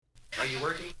Are you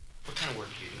working? What kind of work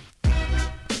do you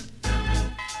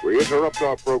do? We interrupt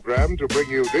our program to bring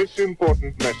you this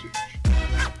important message.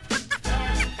 What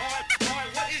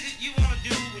is it you want to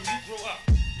do when you grow up?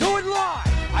 Do it live!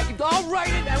 I'll write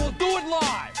it and we'll do it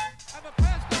live! And the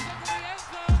pass goes into the end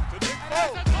zone. To Nick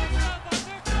Foles. And that's a touchdown by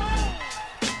Nick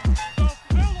Foles. The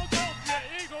Philadelphia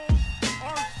Eagles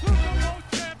are Super Bowl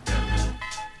champions.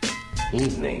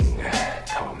 Evening,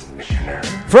 Commissioner.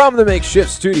 From the Makeshift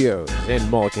Studios in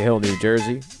Mullica Hill, New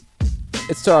Jersey,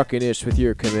 it's Talking Ish with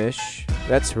your commish.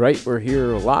 That's right, we're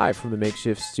here live from the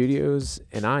Makeshift Studios,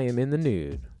 and I am in the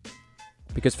nude.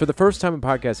 Because for the first time in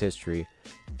podcast history,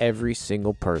 every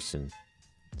single person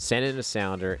sent in a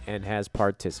sounder and has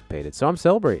participated. So I'm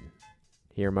celebrating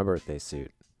here in my birthday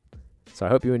suit. So I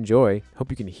hope you enjoy. Hope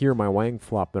you can hear my wang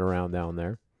flopping around down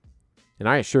there. And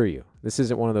I assure you, this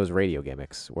isn't one of those radio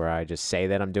gimmicks where I just say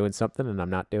that I'm doing something and I'm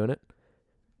not doing it.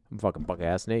 I'm fucking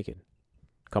buck-ass naked.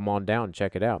 Come on down and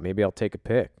check it out. Maybe I'll take a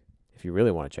pic if you really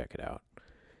want to check it out.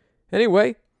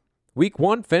 Anyway, week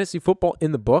 1, fantasy football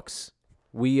in the books.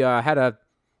 We had a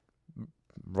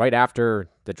right after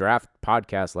the draft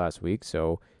podcast last week,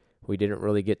 so we didn't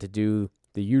really get to do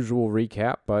the usual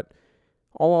recap, but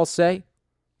all I'll say,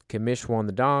 Kamish won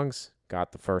the dongs,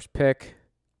 got the first pick,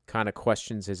 kind of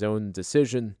questions his own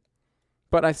decision,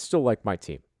 but I still like my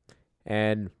team.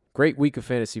 And great week of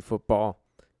fantasy football.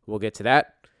 We'll get to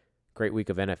that. Great week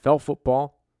of NFL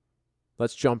football.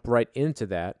 Let's jump right into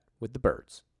that with the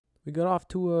Birds. We got off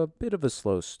to a bit of a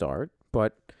slow start,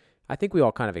 but I think we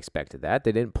all kind of expected that.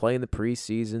 They didn't play in the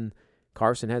preseason.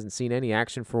 Carson hasn't seen any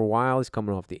action for a while. He's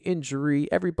coming off the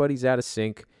injury. Everybody's out of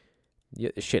sync.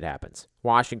 Shit happens.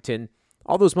 Washington,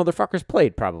 all those motherfuckers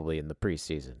played probably in the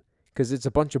preseason because it's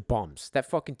a bunch of bums. That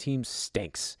fucking team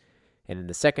stinks. And in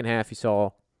the second half, you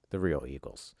saw the real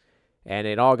Eagles. And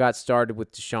it all got started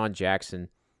with Deshaun Jackson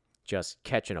just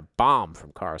catching a bomb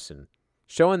from Carson,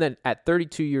 showing that at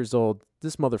 32 years old,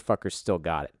 this motherfucker still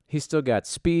got it. He's still got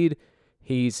speed.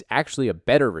 He's actually a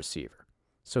better receiver.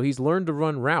 So he's learned to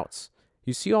run routes.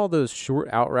 You see all those short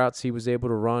out routes he was able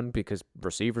to run because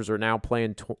receivers are now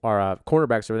playing,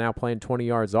 cornerbacks are now playing 20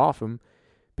 yards off him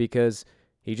because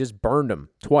he just burned them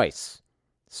twice.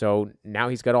 So now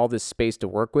he's got all this space to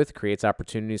work with, creates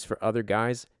opportunities for other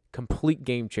guys. Complete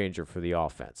game changer for the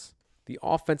offense. The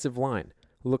offensive line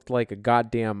looked like a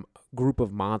goddamn group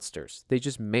of monsters. They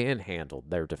just manhandled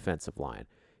their defensive line.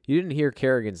 You didn't hear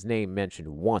Kerrigan's name mentioned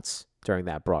once during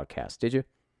that broadcast, did you?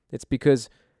 It's because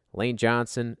Lane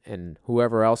Johnson and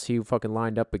whoever else he fucking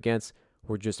lined up against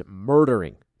were just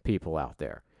murdering people out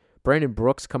there. Brandon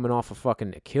Brooks, coming off a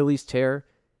fucking Achilles tear,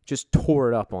 just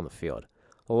tore it up on the field.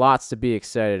 Lots to be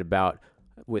excited about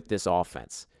with this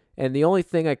offense. And the only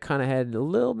thing I kind of had a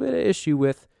little bit of issue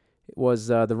with was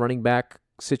the running back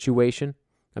situation.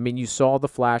 I mean, you saw the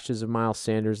flashes of Miles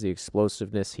Sanders, the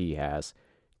explosiveness he has.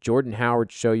 Jordan Howard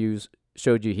showed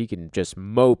you he can just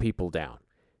mow people down.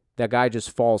 That guy just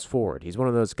falls forward. He's one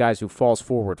of those guys who falls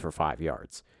forward for 5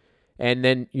 yards. And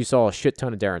then you saw a shit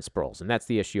ton of Darren Sproles, and that's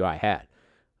the issue I had.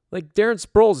 Like, Darren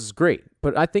Sproles is great,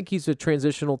 but I think he's a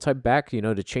transitional type back,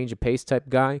 to change a pace type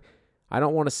guy. I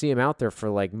don't want to see him out there for,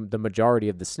 the majority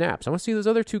of the snaps. I want to see those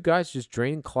other two guys just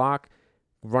drain clock,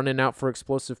 running out for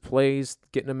explosive plays,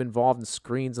 getting them involved in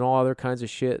screens and all other kinds of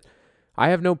shit. I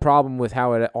have no problem with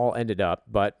how it all ended up,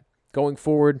 but going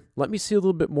forward, let me see a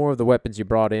little bit more of the weapons you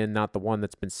brought in, not the one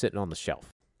that's been sitting on the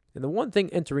shelf. And the one thing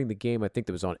entering the game I think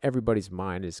that was on everybody's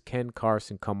mind is, can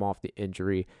Carson come off the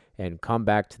injury and come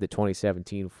back to the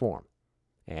 2017 form?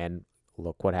 And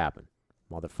look what happened.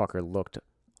 Motherfucker looked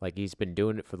like he's been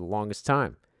doing it for the longest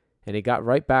time. And he got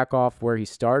right back off where he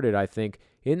started, I think,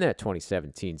 in that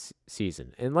 2017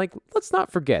 season. And, let's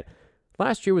not forget,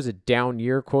 last year was a down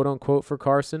year, quote-unquote, for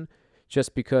Carson,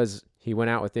 just because he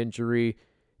went out with injury.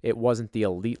 It wasn't the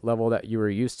elite level that you were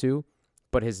used to,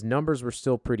 but his numbers were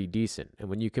still pretty decent. And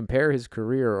when you compare his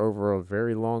career over a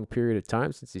very long period of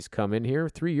time since he's come in here,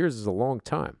 3 years is a long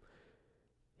time.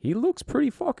 He looks pretty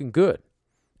fucking good.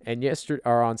 And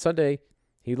on Sunday,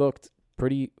 he looked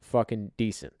pretty fucking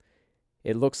decent.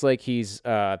 It looks like he's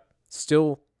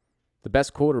still the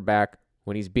best quarterback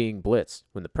when he's being blitzed.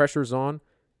 When the pressure's on,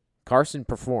 Carson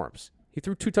performs. He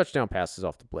threw 2 touchdown passes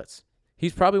off the blitz.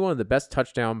 He's probably one of the best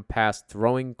touchdown pass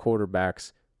throwing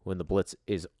quarterbacks when the blitz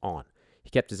is on.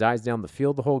 He kept his eyes down the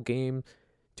field the whole game,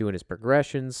 doing his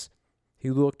progressions.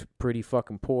 He looked pretty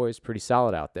fucking poised, pretty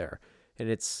solid out there. And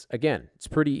it's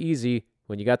pretty easy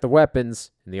when you got the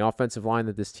weapons and the offensive line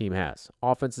that this team has.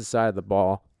 Offensive side of the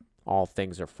ball, all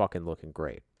things are fucking looking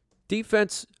great.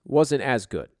 Defense wasn't as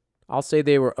good. I'll say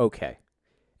they were okay.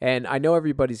 And I know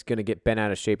everybody's going to get bent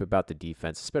out of shape about the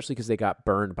defense, especially because they got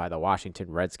burned by the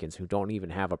Washington Redskins, who don't even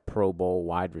have a Pro Bowl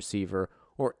wide receiver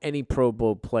or any Pro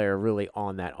Bowl player really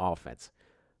on that offense,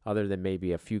 other than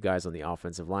maybe a few guys on the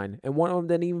offensive line, and one of them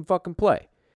didn't even fucking play.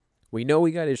 We know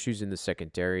we got issues in the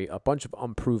secondary, a bunch of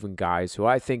unproven guys who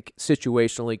I think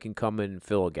situationally can come in and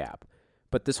fill a gap.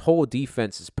 But this whole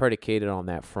defense is predicated on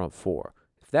that front four.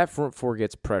 If that front four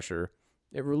gets pressure,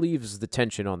 it relieves the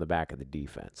tension on the back of the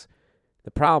defense.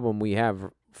 The problem we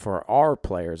have for our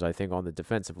players, I think, on the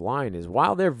defensive line is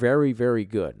while they're very, very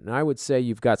good, and I would say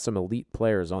you've got some elite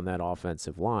players on that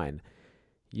offensive line,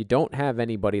 you don't have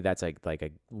anybody that's like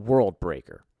a world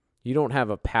breaker. You don't have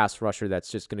a pass rusher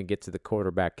that's just going to get to the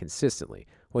quarterback consistently.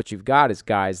 What you've got is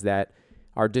guys that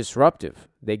are disruptive.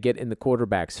 They get in the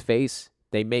quarterback's face.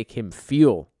 They make him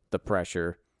feel the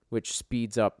pressure, which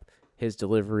speeds up his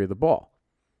delivery of the ball.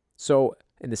 So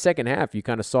in the second half, you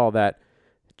kind of saw that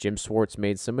Jim Schwartz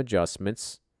made some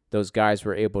adjustments. Those guys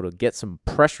were able to get some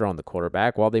pressure on the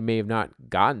quarterback. While they may have not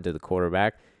gotten to the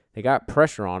quarterback, they got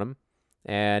pressure on him,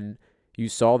 and you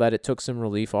saw that it took some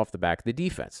relief off the back of the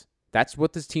defense. That's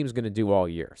what this team's going to do all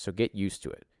year, so get used to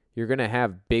it. You're going to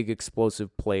have big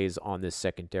explosive plays on this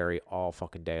secondary all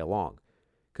fucking day long,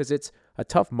 because it's a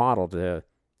tough model to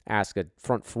ask a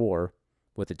front four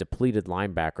with a depleted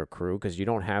linebacker crew, because you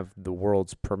don't have the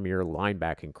world's premier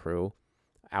linebacking crew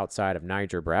outside of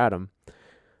Niger Bradham,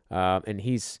 and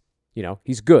he's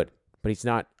good, but he's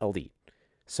not elite.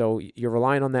 So you're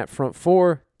relying on that front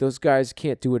four. Those guys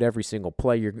can't do it every single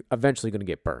play. You're eventually going to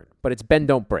get burned, but it's bend,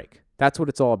 don't break. That's what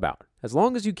it's all about. As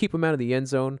long as you keep them out of the end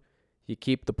zone, you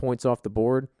keep the points off the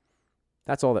board,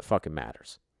 that's all that fucking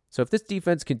matters. So if this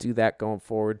defense can do that going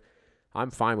forward, I'm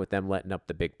fine with them letting up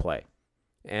the big play.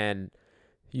 And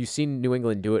you've seen New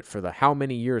England do it for how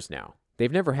many years now?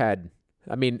 They've never had,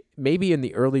 maybe in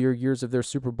the earlier years of their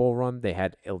Super Bowl run, they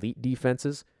had elite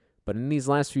defenses, but in these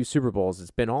last few Super Bowls,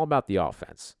 it's been all about the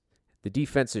offense. The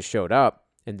defense has showed up,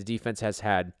 and the defense has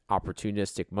had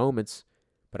opportunistic moments,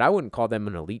 but I wouldn't call them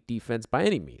an elite defense by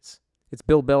any means. It's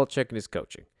Bill Belichick and his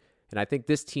coaching. And I think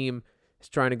this team is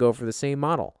trying to go for the same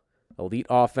model. Elite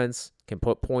offense, can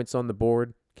put points on the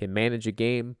board, can manage a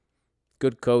game,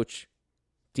 good coach,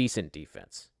 decent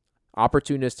defense.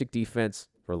 Opportunistic defense,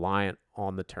 reliant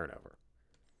on the turnover.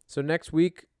 So next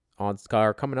week,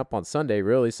 coming up on Sunday,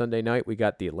 really, Sunday night, we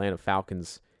got the Atlanta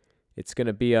Falcons. It's going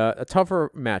to be a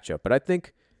tougher matchup, but I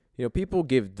think, people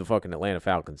give the fucking Atlanta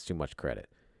Falcons too much credit.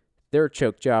 They're a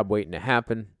choke job waiting to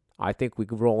happen. I think we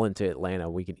could roll into Atlanta.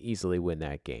 We can easily win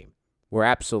that game. We're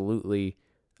absolutely,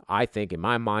 I think, in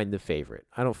my mind, the favorite.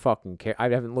 I don't fucking care. I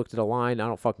haven't looked at a line. I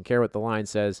don't fucking care what the line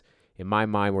says. In my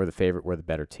mind, we're the favorite. We're the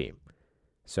better team.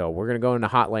 So we're going to go into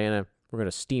hot Atlanta. We're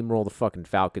going to steamroll the fucking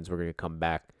Falcons. We're going to come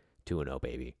back 2-0,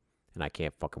 baby. And I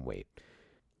can't fucking wait.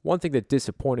 One thing that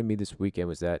disappointed me this weekend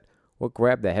was that what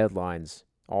grabbed the headlines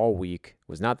all week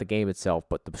was not the game itself,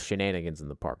 but the shenanigans in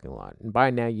the parking lot. And by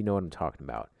now, you know what I'm talking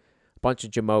about. A bunch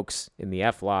of jamokes in the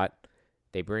F lot.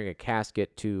 They bring a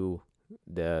casket to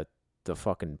the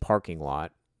fucking parking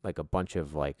lot, like a bunch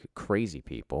of crazy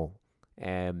people.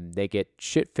 And they get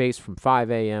shit-faced from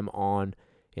 5 a.m. on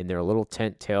in their little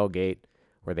tent tailgate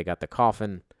where they got the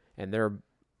coffin. And they're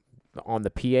on the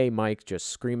PA mic just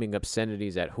screaming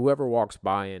obscenities at whoever walks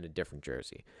by in a different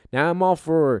jersey. Now, I'm all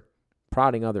for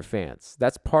prodding other fans.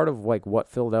 That's part of what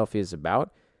Philadelphia is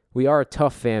about. We are a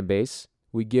tough fan base.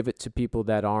 We give it to people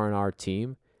that aren't our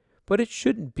team. But it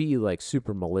shouldn't be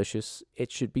super malicious.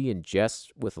 It should be in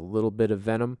jest with a little bit of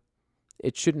venom.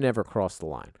 It should never cross the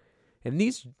line. And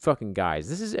these fucking guys,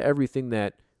 this is everything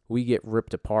that we get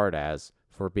ripped apart as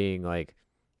for being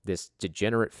this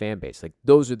degenerate fan base.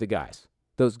 Those are the guys.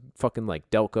 Those fucking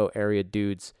Delco area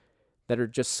dudes that are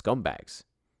just scumbags.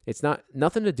 It's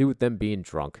nothing to do with them being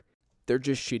drunk. They're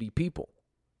just shitty people.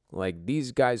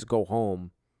 These guys go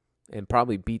home and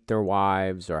probably beat their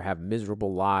wives or have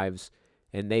miserable lives,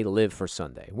 and they live for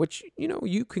Sunday, which,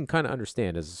 you can kind of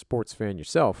understand as a sports fan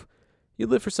yourself. You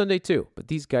live for Sunday too, but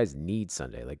these guys need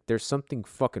Sunday. There's something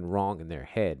fucking wrong in their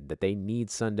head that they need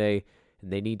Sunday,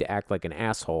 and they need to act like an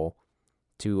asshole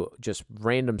to just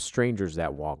random strangers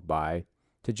that walk by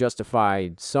to justify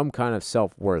some kind of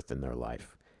self-worth in their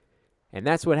life. And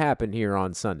that's what happened here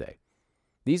on Sunday.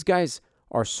 These guys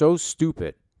are so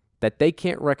stupid that they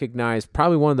can't recognize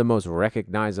probably one of the most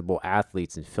recognizable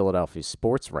athletes in Philadelphia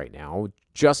sports right now,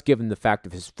 just given the fact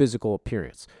of his physical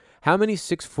appearance. How many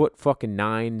 6'9",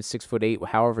 6'8",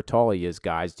 however tall he is,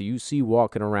 guys, do you see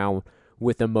walking around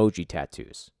with emoji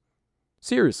tattoos?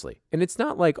 Seriously. And it's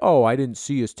not I didn't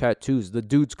see his tattoos. The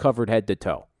dude's covered head to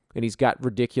toe, and he's got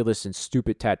ridiculous and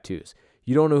stupid tattoos.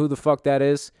 You don't know who the fuck that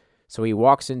is? So he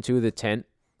walks into the tent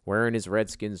wearing his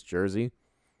Redskins jersey,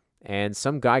 and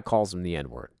some guy calls him the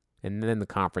N-word, and then the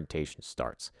confrontation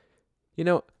starts. You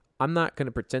know, I'm not going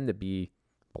to pretend to be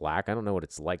black. I don't know what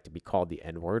it's like to be called the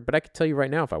N-word, but I can tell you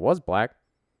right now, if I was black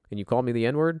and you called me the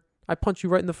N-word, I'd punch you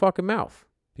right in the fucking mouth,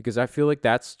 because I feel like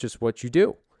that's just what you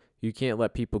do. You can't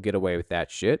let people get away with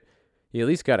that shit. You at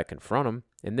least got to confront them.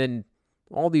 And then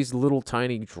all these little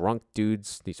tiny drunk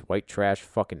dudes, these white trash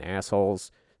fucking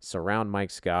assholes, surround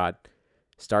Mike Scott,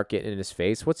 start getting in his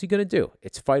face. What's he going to do?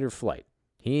 It's fight or flight.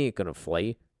 He ain't going to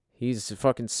flee. He's a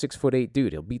fucking 6'8"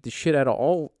 dude. He'll beat the shit out of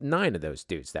all 9 of those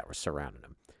dudes that were surrounding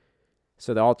him.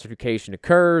 So the altercation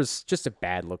occurs. Just a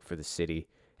bad look for the city.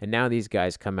 And now these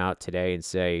guys come out today and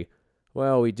say,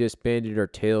 well, we disbanded our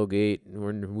tailgate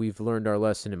and we've learned our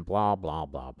lesson and blah, blah,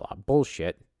 blah, blah.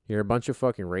 Bullshit. You're a bunch of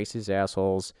fucking racist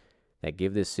assholes that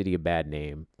give this city a bad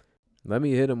name. Let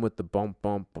me hit them with the bump,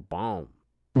 bump, ba-bomb.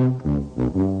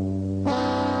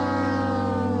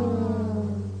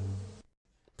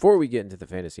 Before we get into the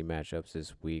fantasy matchups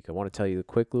this week, I want to tell you a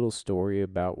quick little story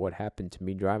about what happened to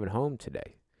me driving home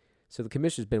today. So the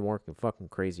commission's been working fucking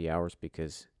crazy hours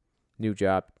because new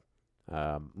job,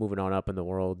 moving on up in the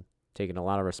world, taking a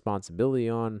lot of responsibility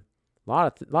on, a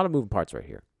lot of moving parts right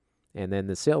here. And then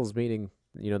the sales meeting,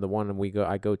 you know, the one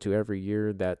I go to every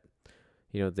year that,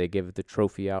 you know, they give the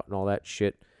trophy out and all that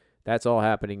shit. That's all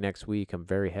happening next week. I'm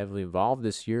very heavily involved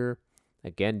this year.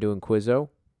 Again, doing Quizzo,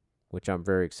 which I'm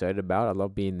very excited about. I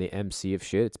love being the MC of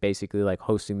shit. It's basically like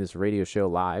hosting this radio show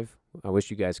live. I wish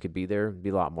you guys could be there. It'd be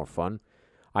a lot more fun.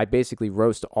 I basically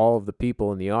roast all of the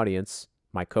people in the audience,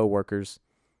 my coworkers,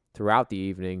 throughout the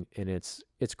evening, and it's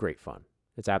great fun.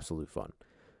 It's absolute fun.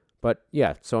 But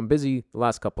yeah, so I'm busy the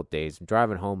last couple of days. I'm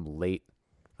driving home late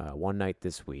one night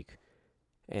this week.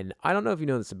 And I don't know if you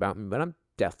know this about me, but I'm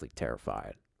deathly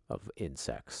terrified of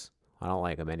insects. I don't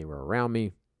like them anywhere around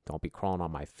me. Don't be crawling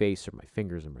on my face or my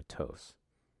fingers or my toes.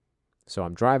 So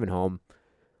I'm driving home,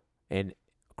 and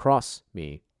across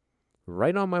me,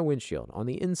 right on my windshield, on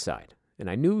the inside, and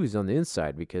I knew he was on the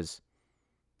inside because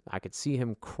I could see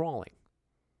him crawling.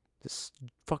 This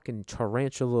fucking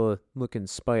tarantula-looking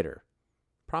spider,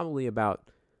 probably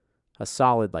about a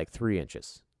solid 3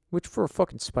 inches, which for a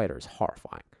fucking spider is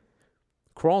horrifying.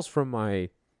 Crawls from my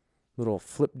little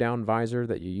flip-down visor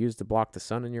that you use to block the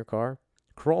sun in your car,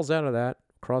 crawls out of that,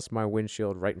 across my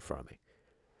windshield right in front of me.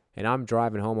 And I'm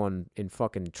driving home in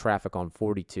fucking traffic on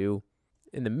 42.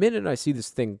 And the minute I see this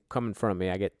thing come in front of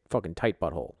me, I get fucking tight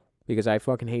butthole because I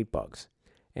fucking hate bugs.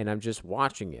 And I'm just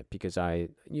watching it because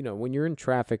when you're in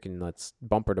traffic and that's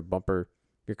bumper to bumper,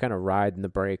 you're kind of riding the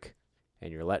brake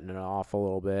and you're letting it off a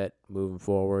little bit, moving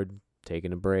forward,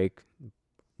 taking a break.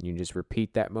 You just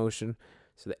repeat that motion.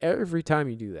 So that every time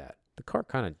you do that, the car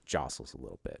kind of jostles a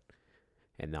little bit.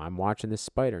 And now I'm watching this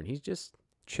spider, and he's just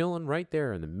chilling right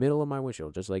there in the middle of my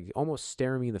windshield, just almost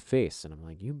staring me in the face. And I'm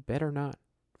like, you better not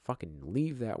fucking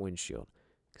leave that windshield.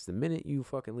 Because the minute you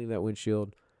fucking leave that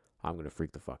windshield, I'm going to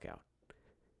freak the fuck out.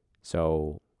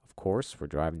 So, of course, we're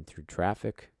driving through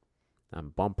traffic. I'm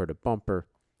bumper to bumper.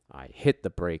 I hit the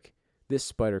brake. This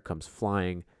spider comes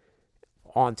flying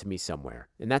onto me somewhere.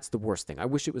 And that's the worst thing. I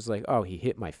wish it was oh, he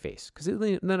hit my face. Because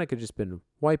then I could just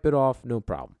wipe it off, no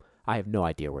problem. I have no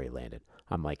idea where he landed.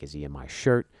 I'm like, is he in my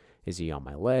shirt? Is he on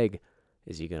my leg?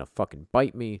 Is he going to fucking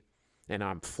bite me? And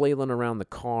I'm flailing around the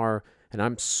car, and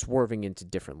I'm swerving into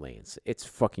different lanes. It's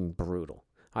fucking brutal.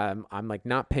 I'm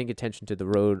not paying attention to the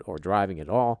road or driving at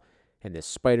all, and this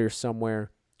spider's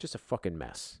somewhere. Just a fucking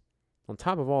mess. On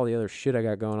top of all the other shit I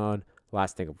got going on,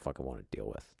 last thing I fucking want to deal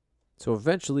with. So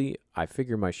eventually, I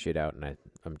figure my shit out, and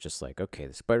I'm just like, okay,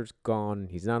 the spider's gone.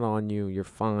 He's not on you. You're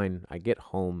fine. I get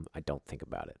home. I don't think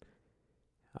about it.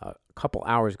 A couple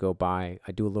hours go by.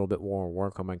 I do a little bit more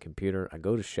work on my computer. I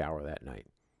go to shower that night.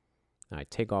 And I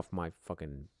take off my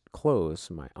fucking clothes,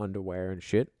 my underwear and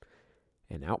shit,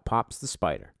 and out pops the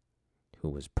spider, who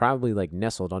was probably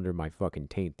nestled under my fucking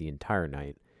taint the entire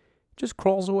night. Just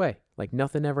crawls away like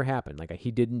nothing ever happened. Like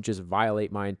he didn't just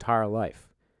violate my entire life.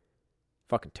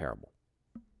 Fucking terrible.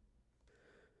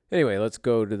 Anyway, let's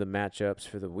go to the matchups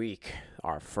for the week.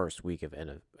 Our first week of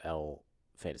NFL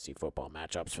fantasy football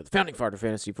matchups for the Founding Father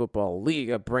Fantasy Football League.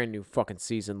 A brand new fucking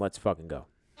season. Let's fucking go.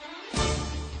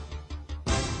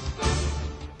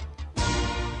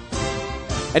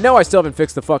 And no, I still haven't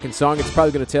fixed the fucking song. It's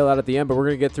probably going to tail out at the end, but we're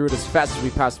going to get through it as fast as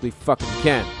we possibly fucking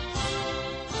can.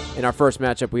 In our first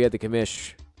matchup, we had the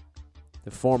commish,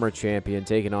 the former champion,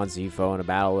 taking on Zifo in a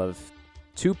battle of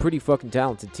two pretty fucking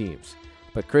talented teams.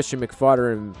 But Christian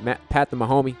McFadder and Pat the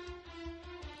Mahomie,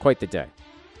 quite the day.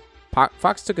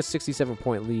 Fox took a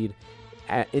 67-point lead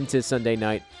into Sunday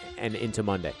night and into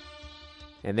Monday.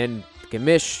 And then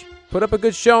Gamish put up a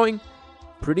good showing,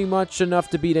 pretty much enough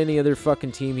to beat any other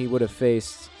fucking team he would have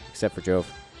faced, except for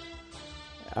Jove.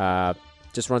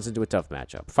 Just runs into a tough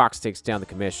matchup. Fox takes down the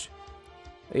commish.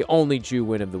 The only Jew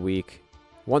win of the week,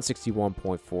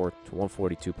 161.4 to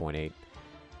 142.8.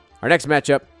 Our next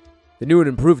matchup, the new and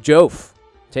improved Jove,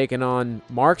 taking on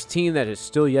Mark's team that is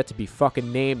still yet to be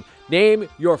fucking named. Name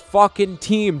your fucking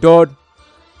team, dude.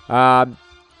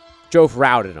 Jove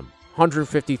routed him,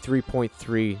 153.3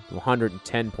 to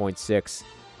 110.6.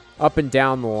 Up and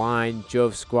down the line,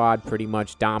 Jove's squad pretty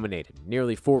much dominated.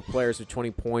 Nearly 4 players with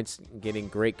 20 points, getting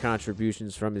great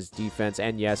contributions from his defense.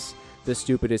 And yes, the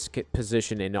stupidest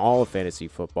position in all of fantasy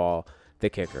football, the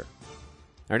kicker.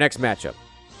 Our next matchup,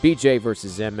 BJ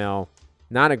versus ML.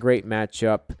 Not a great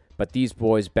matchup, but these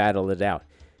boys battled it out.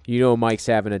 You know Mike's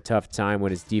having a tough time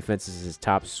when his defense is his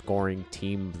top scoring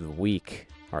team of the week,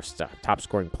 or top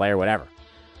scoring player, whatever.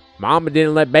 Mama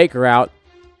didn't let Baker out.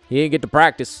 He didn't get to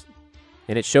practice,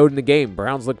 and it showed in the game.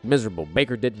 Browns looked miserable.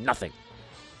 Baker did nothing.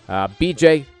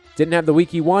 BJ didn't have the week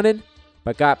he wanted,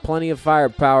 but got plenty of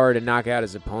firepower to knock out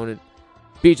his opponent.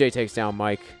 BJ takes down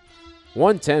Mike,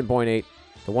 110.8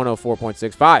 to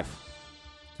 104.65.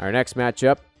 Our next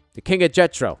matchup, the King of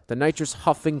Jetro, the nitrous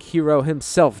huffing hero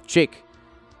himself, Jake,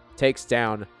 takes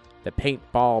down the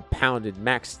paintball pounded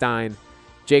Max Stein.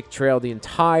 Jake trailed the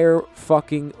entire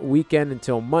fucking weekend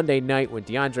until Monday night when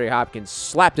DeAndre Hopkins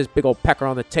slapped his big old pecker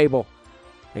on the table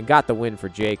and got the win for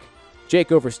Jake.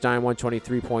 Jake over Stein,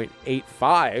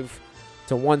 123.85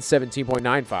 to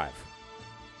 117.95.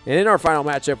 And in our final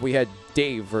matchup, we had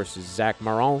Dave versus Zach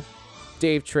Marron.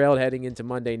 Dave trailed heading into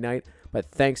Monday night, but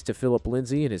thanks to Philip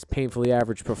Lindsay and his painfully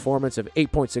average performance of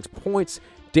 8.6 points,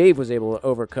 Dave was able to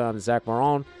overcome Zach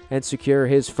Marron and secure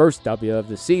his first W of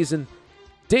the season.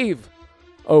 Dave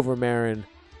over Marin,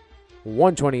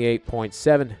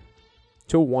 128.7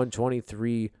 to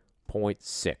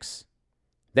 123.6.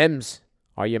 Them's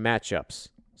are your matchups.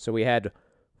 So we had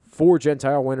 4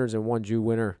 Gentile winners and 1 Jew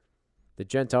winner. The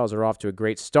Gentiles are off to a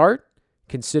great start,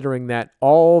 considering that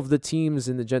all of the teams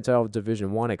in the Gentile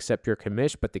Division won except your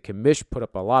commish, but the commish put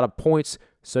up a lot of points,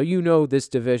 so you know this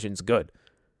division's good.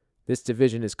 This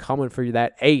division is coming for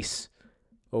that ace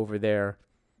over there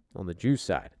on the Jew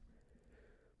side.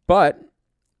 But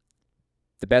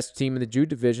the best team in the Jew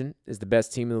division is the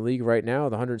best team in the league right now,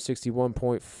 the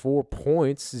 161.4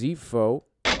 points, Zifo.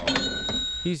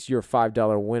 He's your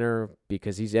 $5 winner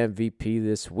because he's MVP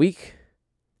this week,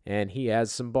 and he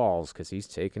has some balls because he's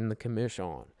taking the commish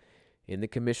on in the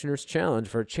Commissioner's Challenge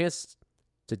for a chance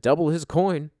to double his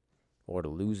coin or to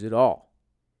lose it all.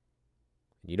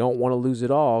 You don't want to lose it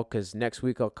all because next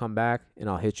week I'll come back and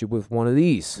I'll hit you with one of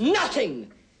these.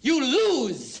 Nothing! You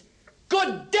lose!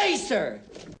 Good day, sir!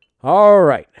 All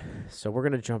right, so we're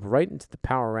going to jump right into the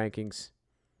power rankings.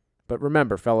 But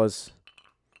remember, fellas,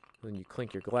 when you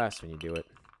clink your glass when you do it,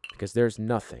 because there's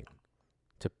nothing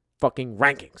to fucking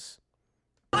rankings.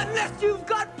 Unless you've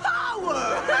got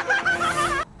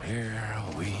power! Here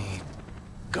we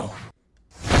go.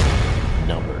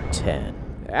 Number 10.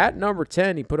 At number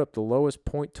 10, he put up the lowest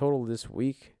point total this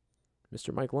week,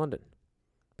 Mr. Mike London.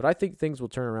 But I think things will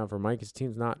turn around for Mike. His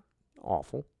team's not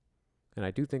awful. And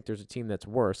I do think there's a team that's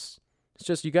worse. It's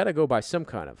just you got to go by some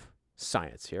kind of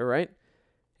science here, right?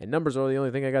 And numbers are the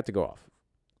only thing I got to go off.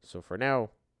 So for now,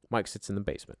 Mike sits in the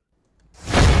basement.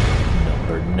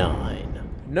 Number 9.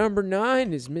 Number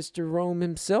 9 is Mr. Rome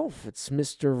himself. It's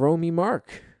Mr. Romy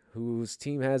Mark, whose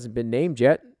team hasn't been named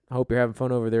yet. I hope you're having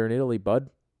fun over there in Italy, bud.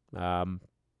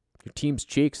 Your team's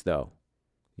cheeks, though.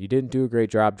 You didn't do a great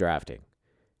job drafting.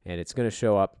 And it's going to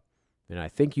show up. And I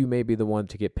think you may be the one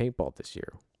to get paintballed this year.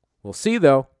 We'll see,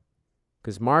 though,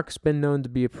 because Mark's been known to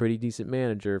be a pretty decent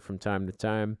manager from time to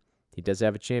time. He does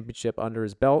have a championship under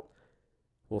his belt.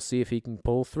 We'll see if he can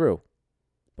pull through.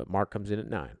 But Mark comes in at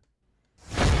 9.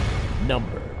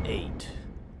 Number 8.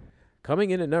 Coming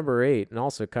in at number 8, and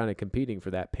also kind of competing for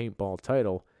that paintball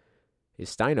title, is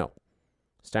Steino.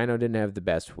 Steino didn't have the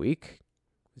best week.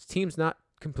 His team's not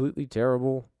completely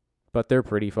terrible, but they're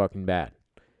pretty fucking bad.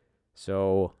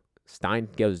 So Stein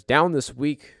goes down this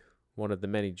week, one of the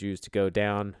many Jews to go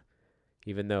down,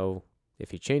 even though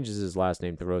if he changes his last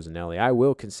name to Rosanelli, I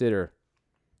will consider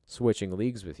switching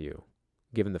leagues with you,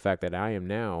 given the fact that I am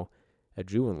now a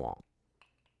Jew-in-law.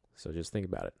 So just think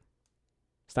about it.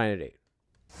 Stein at 8.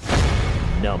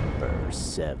 Number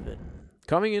 7.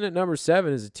 Coming in at number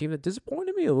 7 is a team that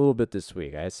disappointed me a little bit this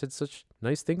week. I said such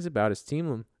nice things about his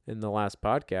team in the last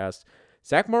podcast.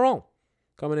 Zach Marron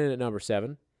coming in at number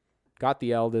 7. Got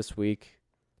the L this week,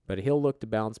 but he'll look to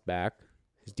bounce back.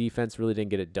 His defense really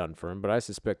didn't get it done for him, but I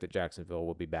suspect that Jacksonville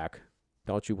will be back.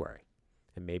 Don't you worry.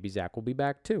 And maybe Zach will be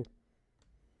back too.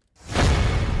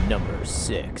 Number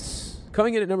 6.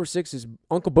 Coming in at number 6 is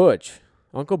Uncle Budge.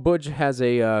 Uncle Budge has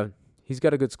he's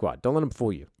got a good squad. Don't let him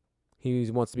fool you. He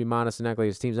wants to be modest and act like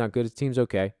his team's not good. His team's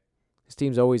okay. His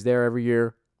team's always there every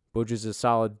year. Budge is a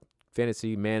solid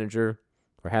fantasy manager.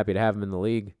 We're happy to have him in the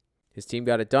league. His team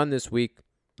got it done this week,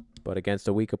 but against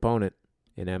a weak opponent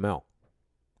in ML.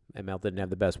 ML didn't have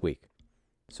the best week.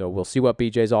 So we'll see what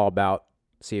BJ's all about.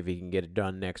 See if he can get it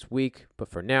done next week. But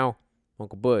for now,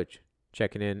 Uncle Budge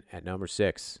checking in at number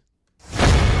 6.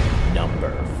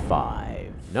 Number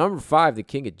 5. Number 5, the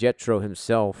king of Jetro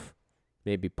himself.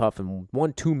 Maybe puffing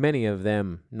one too many of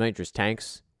them nitrous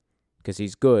tanks because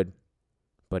he's good.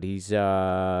 But he's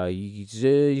there.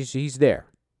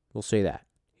 We'll say that.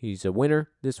 He's a winner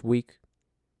this week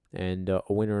and a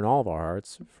winner in all of our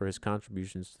hearts for his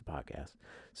contributions to the podcast.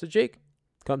 So Jake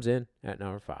comes in at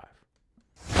number 5.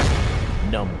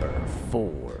 Number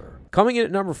 4. Coming in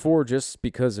at number 4 just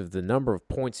because of the number of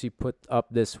points he put up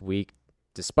this week,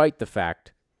 despite the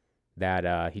fact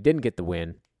that he didn't get the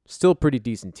win. Still a pretty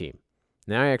decent team.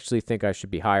 Now I actually think I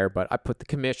should be higher, but I put the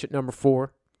commish at number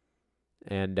 4,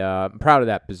 and I'm proud of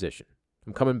that position.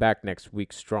 I'm coming back next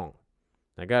week strong.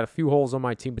 I got a few holes on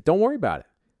my team, but don't worry about it.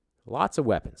 Lots of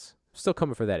weapons. Still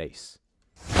coming for that ace.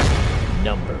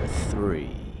 Number 3.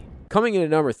 Coming in at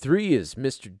number 3 is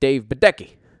Mr. Dave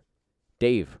Badecki.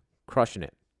 Dave, crushing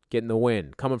it. Getting the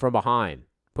win. Coming from behind.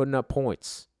 Putting up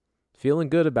points. Feeling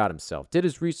good about himself. Did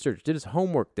his research. Did his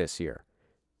homework this year.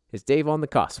 Is Dave on the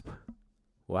cusp?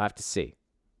 We'll have to see.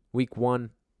 Week 1,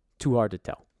 too hard to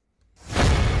tell.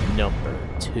 Number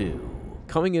 2.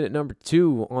 Coming in at number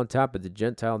 2 on top of the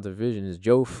Gentile division is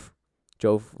Joe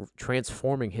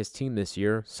transforming his team this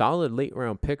year. Solid late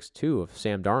round picks too of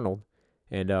Sam Darnold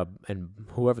and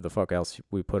whoever the fuck else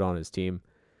we put on his team.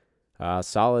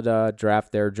 Solid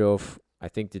draft there, Joe. I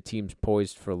think the team's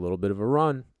poised for a little bit of a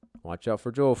run. Watch out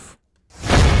for Joe.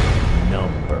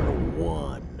 Number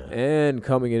 1. And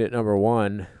coming in at number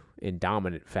 1 in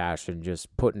dominant fashion,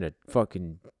 just putting a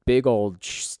fucking big old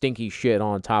stinky shit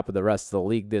on top of the rest of the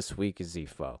league this week is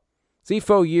Zifo.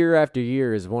 Zifo, year after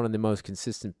year, is one of the most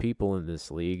consistent people in this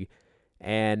league.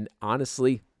 And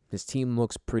honestly, his team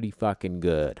looks pretty fucking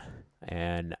good.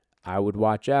 And I would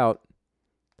watch out.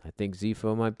 I think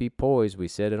Zifo might be poised. We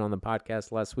said it on the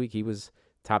podcast last week. He was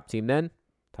top team then,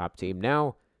 top team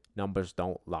now. Numbers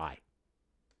don't lie.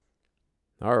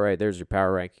 All right, there's your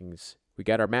power rankings. We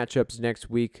got our matchups next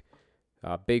week.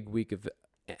 Big week of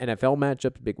NFL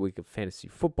matchups, big week of fantasy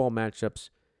football matchups.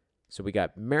 So we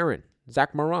got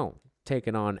Zach Marone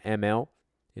taking on ML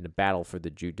in a battle for the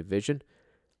Jew division.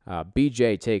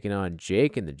 BJ taking on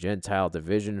Jake in the Gentile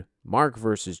division. Mark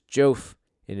versus Jof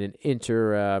in an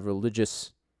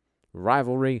inter-religious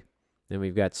rivalry. Then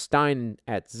we've got Stein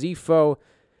at Zifo.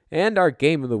 And our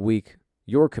game of the week,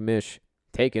 your commish,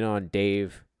 taking on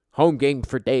Dave. Home game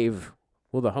for Dave.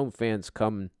 Will the home fans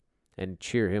come and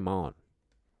cheer him on?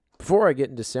 Before I get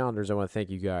into Sounders, I want to thank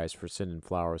you guys for sending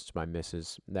flowers to my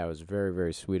missus. That was very,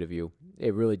 very sweet of you.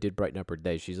 It really did brighten up her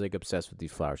day. She's like obsessed with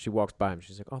these flowers. She walks by them.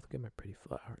 She's like, oh, look at my pretty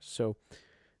flowers. So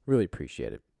really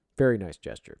appreciate it. Very nice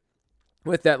gesture.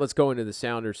 With that, let's go into the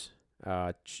Sounders.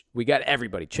 We got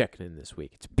everybody checking in this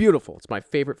week. It's beautiful. It's my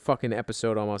favorite fucking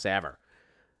episode almost ever.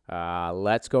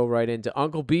 Let's go right into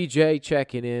Uncle BJ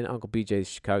checking in. Uncle BJ's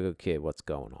Chicago Kid. What's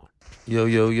going on?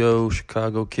 Yo,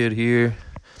 Chicago Kid here.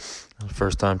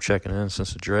 First time checking in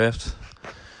since the draft.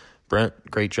 Brent,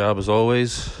 great job as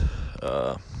always.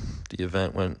 The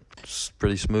event went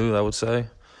pretty smooth, I would say,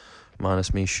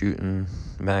 minus me shooting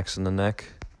Max in the neck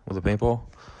with a paintball.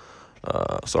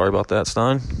 Sorry about that,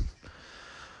 Stein.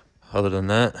 Other than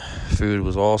that, food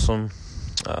was awesome.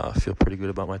 I feel pretty good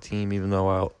about my team, even though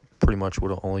I pretty much would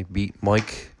have only beat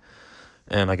Mike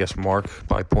and I guess Mark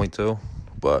by 0.2.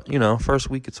 But,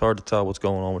 first week it's hard to tell what's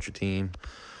going on with your team.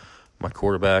 My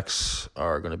quarterbacks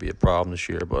are going to be a problem this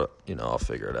year, but, I'll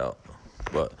figure it out.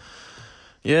 But,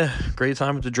 yeah, great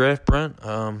time at the draft, Brent.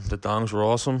 The dongs were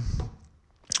awesome.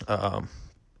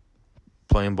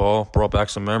 Playing ball brought back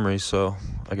some memories, so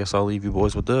I guess I'll leave you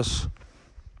boys with this.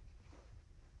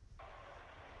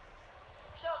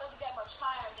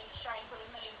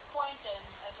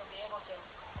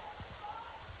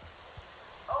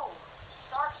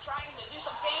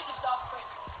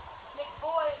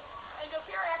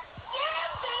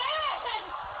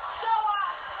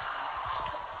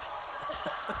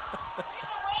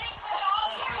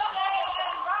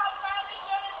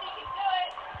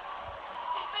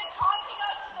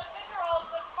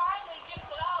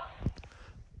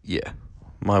 Yeah,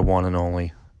 my one and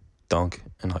only dunk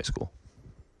in high school.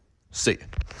 See ya.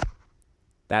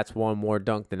 That's one more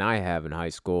dunk than I have in high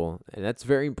school, and that's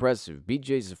very impressive.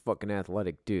 BJ's a fucking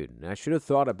athletic dude, and I should have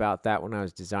thought about that when I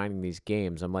was designing these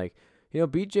games. I'm like,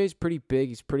 BJ's pretty big,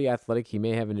 he's pretty athletic, he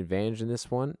may have an advantage in this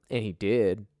one, and he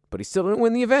did, but he still didn't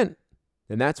win the event,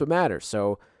 and that's what matters.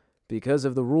 So because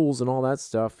of the rules and all that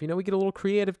stuff, we get a little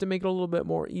creative to make it a little bit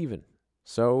more even.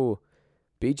 So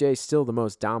BJ's still the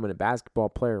most dominant basketball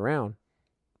player around,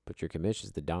 but your commish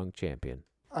is the dunk champion.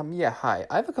 Yeah, hi.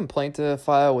 I have a complaint to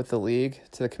file with the league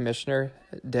to the commissioner,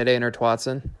 Dede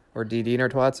Twatson, or DD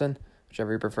Twatson,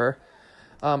 whichever you prefer.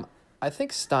 I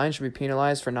think Stein should be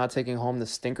penalized for not taking home the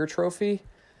Stinker Trophy.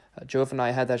 Jove and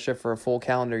I had that shit for a full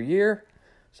calendar year.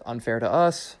 It's unfair to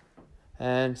us,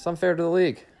 and it's unfair to the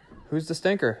league. Who's the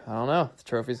Stinker? I don't know. The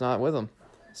trophy's not with him.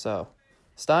 So,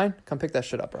 Stein, come pick that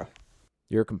shit up, bro.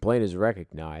 Your complaint is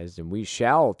recognized, and we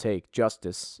shall take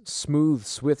justice, smooth,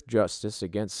 swift justice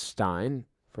against Stein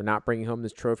for not bringing home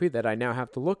this trophy that I now have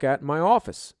to look at in my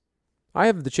office. I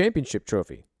have the championship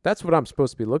trophy. That's what I'm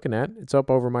supposed to be looking at. It's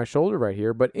up over my shoulder right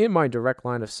here, but in my direct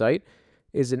line of sight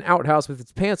is an outhouse with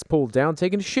its pants pulled down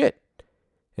taking a shit.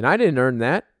 And I didn't earn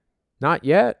that. Not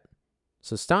yet.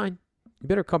 So Stein, you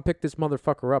better come pick this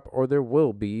motherfucker up or there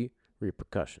will be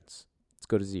repercussions. Let's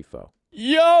go to Zfo.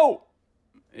 Yo!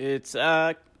 It's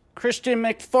Christian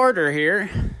McFarter here.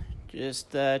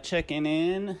 Just checking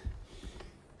in.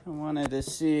 I wanted to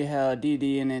see how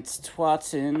DD and its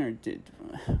Twatson, or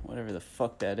whatever the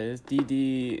fuck that is.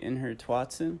 DD and her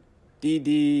Twatson?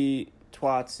 DD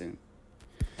Twatson.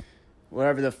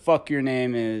 Whatever the fuck your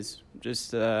name is.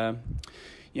 Just,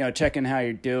 checking how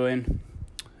you're doing.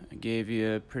 I gave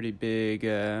you a pretty big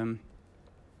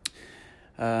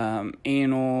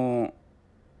anal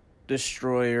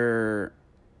destroyer.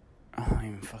 I don't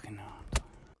even fucking know.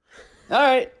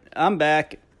 Alright, I'm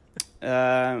back.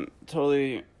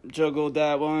 Totally juggled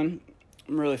that one.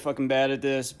 I'm really fucking bad at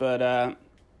this, but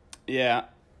yeah,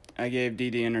 I gave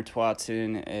DD and her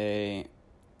Twatson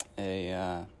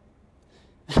an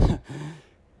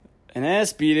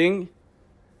ass beating,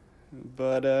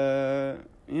 but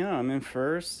I'm in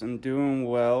first. I'm doing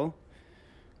well.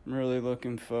 I'm really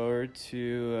looking forward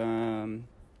to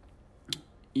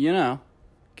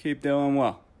keep doing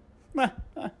well.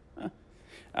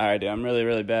 Alright, dude, I'm really,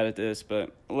 really bad at this, but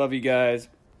I love you guys.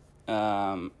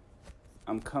 I'm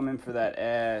coming for that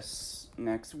ass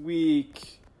next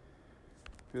week.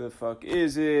 Who the fuck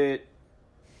is it?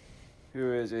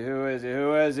 Who is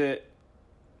it?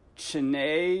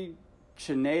 Chanae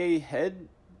Head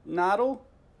Noddle?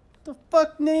 What the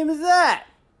fuck name is that?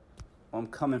 Well, I'm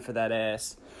coming for that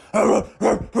ass. You're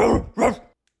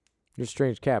a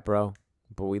strange cat, bro,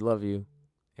 but we love you,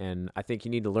 and I think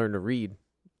you need to learn to read.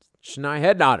 Chennai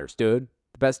Head Nodders, dude.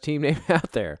 The best team name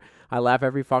out there. I laugh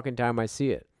every fucking time I see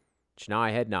it.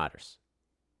 Chennai Head Nodders.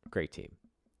 Great team.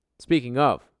 Speaking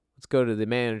of, let's go to the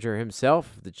manager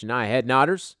himself, the Chennai Head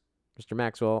Nodders, Mr.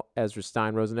 Maxwell Ezra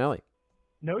Stein Rosanelli.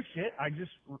 No shit. I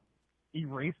just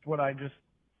erased what I just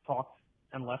talked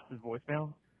and left as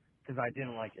voicemail because I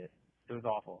didn't like it. It was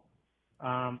awful.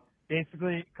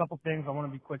 Basically, a couple things. I want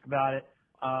to be quick about it.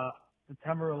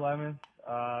 September 11th,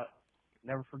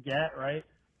 never forget, right?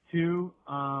 2,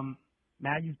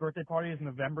 Maggie's birthday party is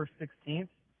November 16th.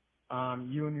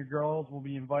 You and your girls will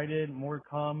be invited. More to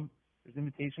come. There's an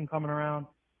invitation coming around.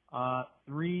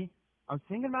 3, I was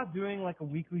thinking about doing like a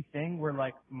weekly thing where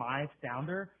like my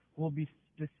sounder will be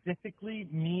specifically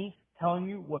me telling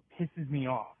you what pisses me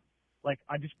off. Like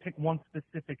I just pick one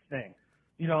specific thing.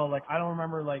 Like I don't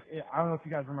remember, like, I don't know if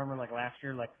you guys remember, like last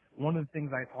year, like one of the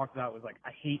things I talked about was like,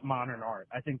 I hate modern art.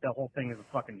 I think the whole thing is a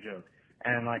fucking joke.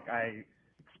 And like I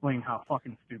explained how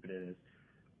fucking stupid it is.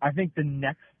 I think the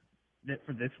next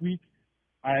for this week,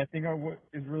 I think what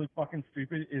is really fucking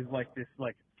stupid is like this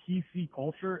like PC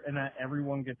culture and that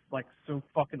everyone gets like so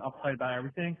fucking uptight about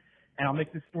everything. And I'll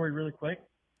make this story really quick.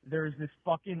 There's this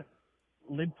fucking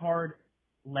libtard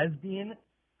lesbian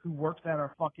who works at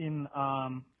our fucking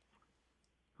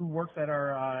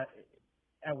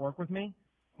at work with me.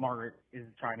 Margaret is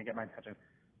trying to get my attention.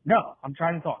 No, I'm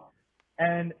trying to talk.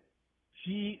 And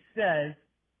she says,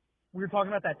 we were talking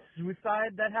about that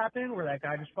suicide that happened where that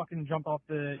guy just fucking jumped off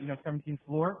the, 17th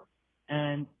floor.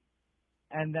 And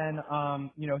then,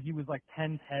 he was like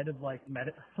 10's head of like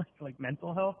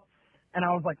mental health. And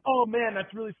I was like, oh man,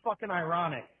 that's really fucking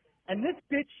ironic. And this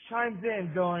bitch chimes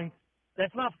in going,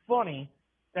 that's not funny.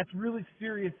 That's really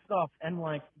serious stuff. And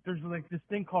like, there's like this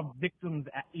thing called victims,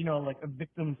 like a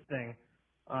victims thing.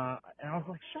 And I was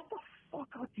like, shut the fuck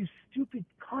up, you stupid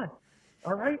cunt.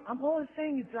 All right? All I'm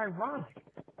saying is ironic.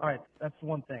 All right, that's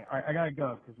one thing. All right, I gotta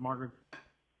go because Margaret's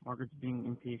being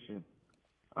impatient.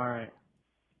 All right.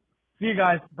 See you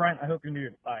guys. Brent, I hope you're new.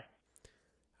 Bye.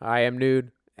 I am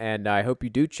Nude, and I hope you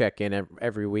do check in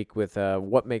every week with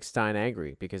what makes Stein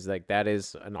angry, because like that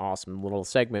is an awesome little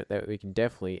segment that we can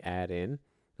definitely add in,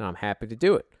 and I'm happy to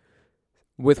do it.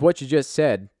 With what you just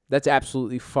said, that's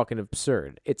absolutely fucking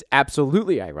absurd. It's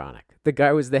absolutely ironic. The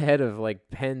guy was the head of like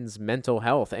Penn's mental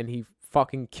health, and he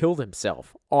fucking killed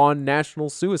himself on National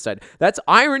Suicide. That's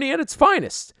irony at its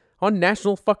finest. On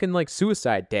National fucking like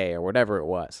Suicide Day or whatever it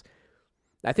was.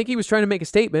 I think he was trying to make a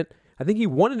statement. I think he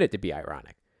wanted it to be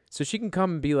ironic. So she can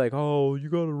come and be like, oh, you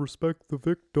gotta respect the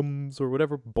victims or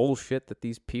whatever bullshit that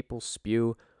these people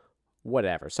spew.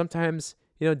 Whatever. Sometimes,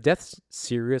 death's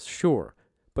serious, sure.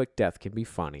 But death can be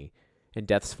funny. And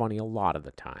death's funny a lot of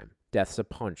the time. Death's a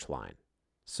punchline.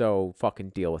 So fucking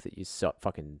deal with it, you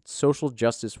fucking social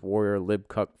justice warrior,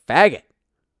 libcuck faggot.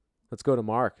 Let's go to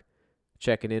Mark,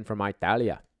 checking in from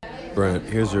Italia. Brent,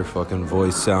 here's your fucking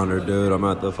voice sounder, dude. I'm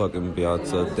at the fucking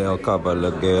Piazza del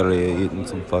Cavaliere eating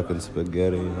some fucking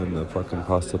spaghetti and the fucking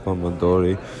pasta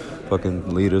pomodori.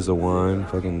 Fucking liters of wine.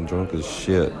 Fucking drunk as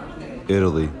shit.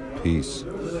 Italy. Peace.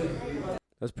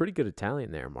 That's pretty good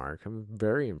Italian there, Mark. I'm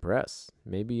very impressed.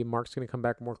 Maybe Mark's going to come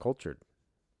back more cultured.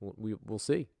 We'll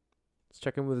see. Let's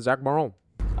check in with Zach Baron.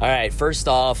 All right, first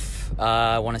off,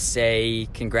 I want to say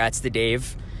congrats to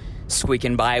Dave,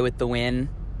 squeaking by with the win.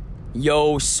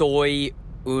 Yo soy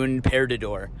un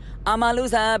perdedor. I'm a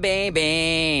loser,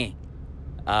 baby.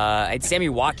 I had Sammy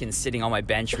Watkins sitting on my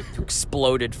bench who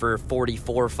exploded for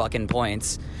 44 fucking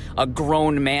points. A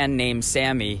grown man named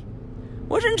Sammy.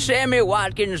 Wasn't Sammy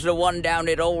Watkins the one down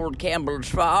at old Campbell's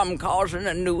farm causing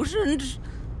a nuisance?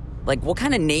 Like, what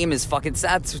kind of name is fucking...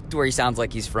 That's where he sounds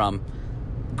like he's from.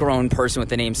 Grown person with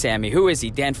the name Sammy. Who is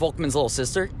he? Dan Folkman's little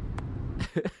sister?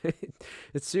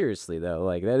 It's seriously, though.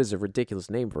 Like, that is a ridiculous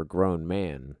name for a grown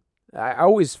man. I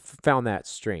always found that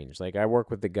strange. Like, I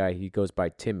work with the guy, he goes by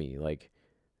Timmy. Like,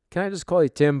 can I just call you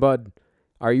Tim, bud?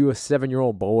 Are you a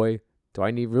 7-year-old boy? Do I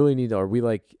really need... Are we,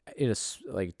 like, in a,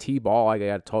 like, T-ball? I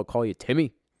gotta call you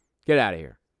Timmy? Get out of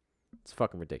here. It's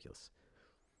fucking ridiculous.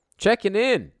 Checking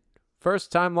in.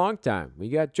 First time, long time. We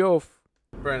got Joe.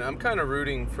 Brent, I'm kind of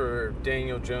rooting for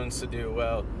Daniel Jones to do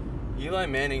well. Eli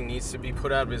Manning needs to be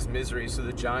put out of his misery so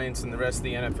the Giants and the rest of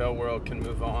the NFL world can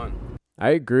move on.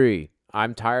 I agree.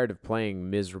 I'm tired of playing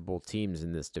miserable teams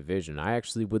in this division. I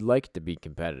actually would like it to be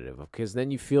competitive because then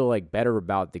you feel like better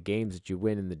about the games that you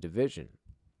win in the division.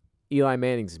 Eli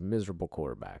Manning's a miserable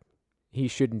quarterback. He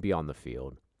shouldn't be on the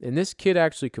field. And this kid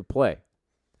actually could play.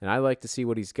 And I like to see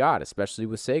what he's got, especially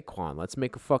with Saquon. Let's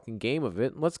make a fucking game of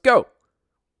it and let's go.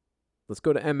 Let's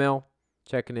go to ML,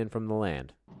 checking in from the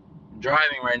land. I'm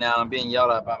driving right now. I'm being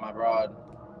yelled at by my broad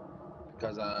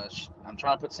because I'm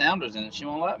trying to put sounders in and she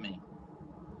won't let me.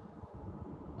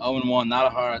 0-1, not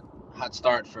a hot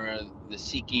start for the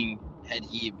seeking head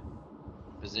heeb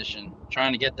position.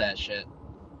 Trying to get that shit.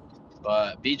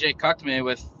 But BJ cucked me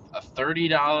with a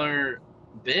 $30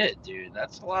 bid, dude.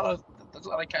 That's a lot of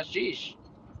cashish.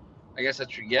 I guess that's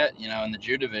what you get, in the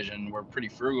Jew division. We're pretty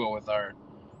frugal with our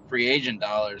free agent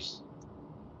dollars.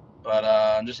 But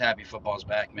I'm just happy football's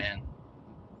back, man.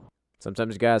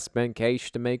 Sometimes you gotta spend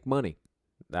cash to make money.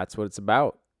 That's what it's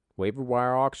about. Waiver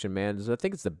wire auction, man. I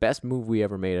think it's the best move we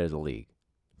ever made as a league.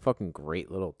 Fucking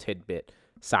great little tidbit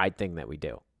side thing that we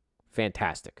do.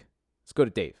 Fantastic. Let's go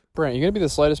to Dave. Brent, you gonna be the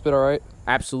slightest bit all right?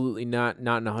 Absolutely not.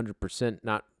 Not in 100%.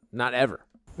 Not ever.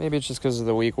 Maybe it's just because of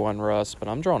the week one rust, but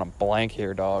I'm drawing a blank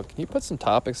here, dog. Can you put some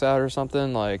topics out or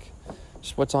something? Like,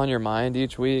 just what's on your mind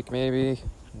each week, maybe?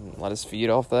 Let us feed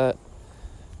off that.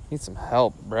 Need some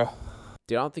help, bro.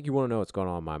 Dude, I don't think you want to know what's going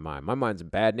on in my mind. My mind's a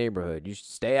bad neighborhood. You should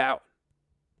stay out.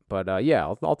 But, yeah,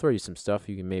 I'll throw you some stuff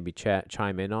you can maybe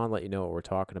chime in on, let you know what we're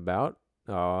talking about.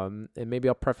 And maybe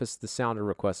I'll preface the sounder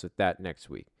request with that next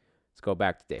week. Let's go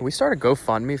back to Dave. Can we start a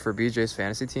GoFundMe for BJ's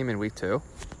fantasy team in week 2?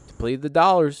 Depleted the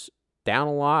dollars. Down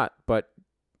a lot, but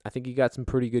I think you got some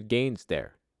pretty good gains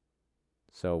there.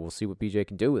 So we'll see what BJ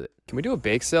can do with it. Can we do a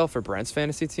bake sale for Brent's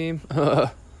fantasy team?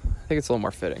 I think it's a little more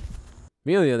fitting.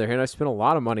 Me, on the other hand, I spent a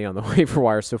lot of money on the waiver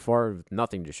wire so far with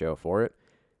nothing to show for it.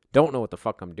 Don't know what the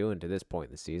fuck I'm doing to this point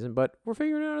in the season, but we're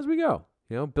figuring it out as we go.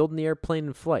 Building the airplane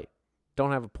in flight.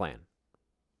 Don't have a plan,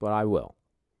 but I will.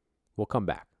 We'll come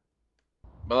back.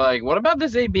 But, like, what about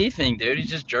this AB thing, dude?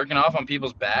 He's just jerking off on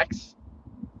people's backs?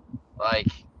 Like,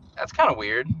 that's kind of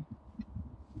weird.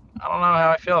 I don't know how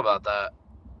I feel about that.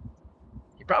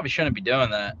 He probably shouldn't be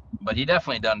doing that, but he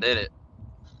definitely done did it.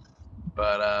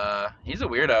 But he's a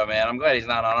weirdo, man. I'm glad he's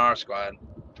not on our squad.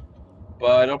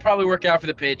 But it'll probably work out for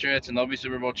the Patriots, and they'll be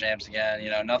Super Bowl champs again.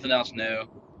 Nothing else new.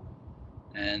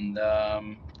 And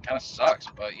kind of sucks,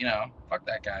 but, fuck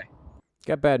that guy.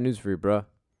 Got bad news for you, bro.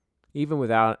 Even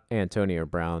without Antonio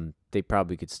Brown, they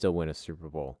probably could still win a Super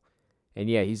Bowl. And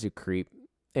yeah, he's a creep,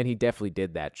 and he definitely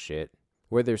did that shit.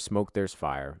 Where there's smoke, there's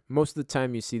fire. Most of the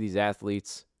time you see these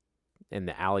athletes and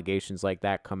the allegations like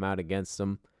that come out against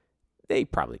them, they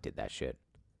probably did that shit.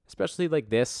 Especially like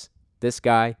this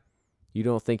guy. You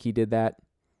don't think he did that?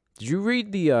 Did you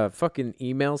read the fucking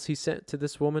emails he sent to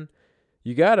this woman?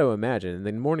 You got to imagine, and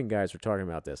the morning guys were talking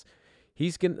about this.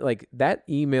 He's gonna, like, that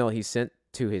email he sent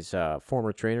to his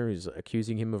former trainer who's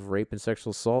accusing him of rape and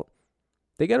sexual assault,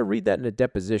 they got to read that in a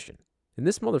deposition. And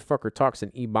this motherfucker talks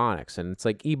in Ebonics, and it's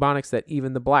like Ebonics that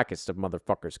even the blackest of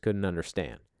motherfuckers couldn't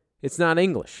understand. It's not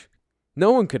English.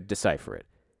 No one could decipher it.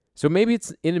 So maybe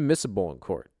it's inadmissible in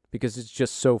court because it's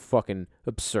just so fucking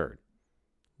absurd.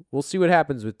 We'll see what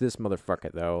happens with this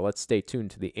motherfucker, though. Let's stay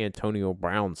tuned to the Antonio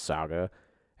Brown saga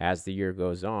as the year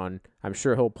goes on. I'm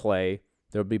sure he'll play.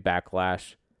 There'll be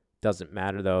backlash. Doesn't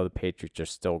matter, though. The Patriots are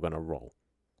still going to roll.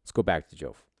 Let's go back to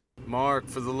Joe. Mark,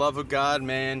 for the love of God,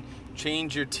 man,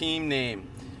 change your team name.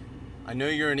 I know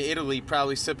you're in Italy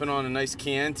probably sipping on a nice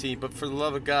Chianti, but for the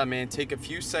love of God, man, take a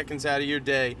few seconds out of your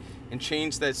day and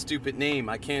change that stupid name.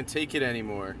 I can't take it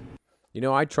anymore. You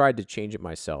know, I tried to change it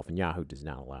myself, and Yahoo does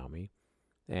not allow me.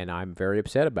 And I'm very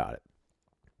upset about it.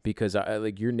 Because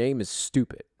your name is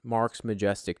stupid. Mark's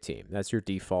Majestic Team. That's your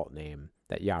default name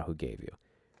that Yahoo gave you.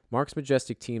 Mark's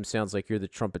Majestic Team sounds like you're the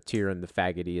trumpeter in the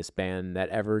faggotiest band that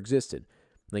ever existed.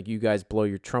 Like you guys blow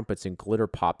your trumpets and glitter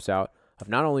pops out of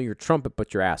not only your trumpet,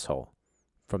 but your asshole.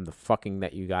 From the fucking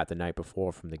that you got the night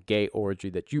before, from the gay orgy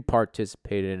that you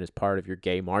participated in as part of your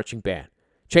gay marching band.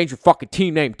 Change your fucking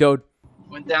team name, dude.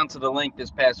 Went down to the link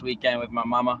this past weekend with my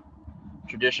mama.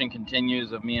 Tradition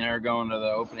continues of me and her going to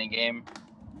the opening game.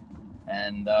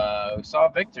 And we saw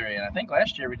a victory. And I think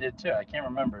last year we did too. I can't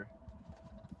remember.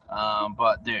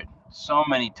 But, dude, so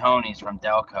many Tonys from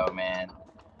Delco, man.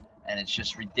 And it's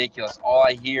just ridiculous. All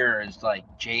I hear is, like,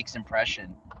 Jake's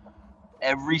impression.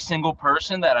 Every single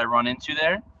person that I run into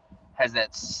there has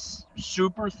that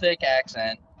super thick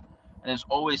accent. And there's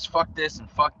always fuck this and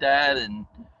fuck that and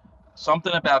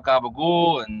something about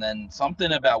gabagool and then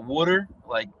something about water.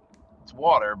 Like, it's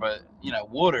water, but, you know,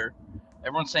 water.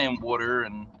 Everyone's saying water,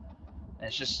 and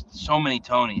it's just so many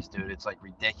Tonys, dude. It's, like,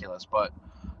 ridiculous. But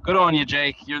good on you,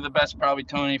 Jake. You're the best probably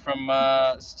Tony from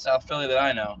South Philly that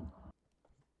I know.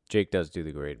 Jake does do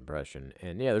the great impression.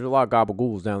 And, yeah, there's a lot of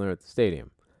gabagools down there at the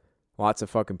stadium. Lots of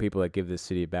fucking people that give this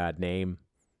city a bad name.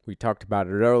 We talked about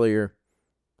it earlier.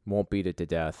 Won't beat it to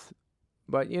death.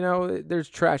 But, you know, there's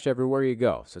trash everywhere you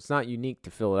go. So it's not unique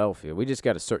to Philadelphia. We just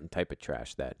got a certain type of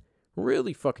trash that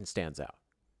really fucking stands out.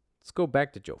 Let's go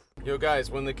back to Joe. Yo,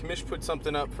 guys, when the commission puts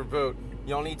something up for vote,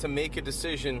 y'all need to make a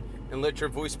decision and let your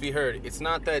voice be heard. It's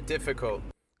not that difficult.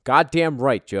 Goddamn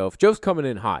right, Joe. Joe's coming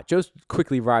in hot. Joe's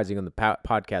quickly rising on the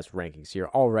podcast rankings here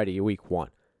already week 1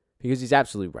 because he's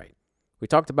absolutely right. We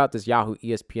talked about this Yahoo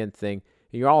ESPN thing,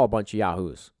 and you're all a bunch of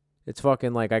Yahoos. It's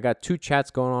fucking like I got 2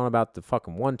 chats going on about the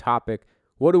fucking one topic.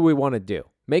 What do we want to do?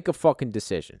 Make a fucking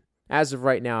decision. As of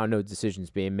right now, no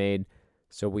decision's being made,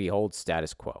 so we hold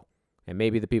status quo. And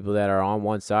maybe the people that are on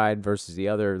one side versus the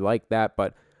other like that,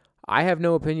 but I have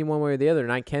no opinion one way or the other,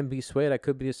 and I can be swayed. I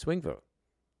could be a swing vote.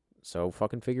 So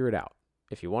fucking figure it out.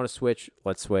 If you want to switch,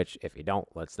 let's switch. If you don't,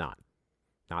 let's not.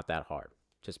 Not that hard.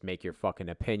 Just make your fucking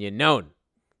opinion known.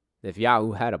 If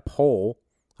Yahoo had a poll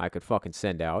I could fucking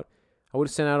send out, I would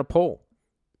have sent out a poll.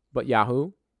 But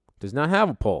Yahoo does not have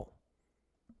a poll.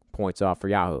 Points off for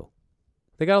Yahoo.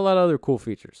 They got a lot of other cool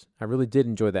features. I really did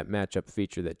enjoy that matchup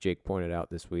feature that Jake pointed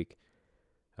out this week.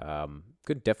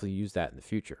 Could definitely use that in the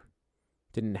future.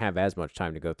 Didn't have as much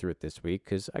time to go through it this week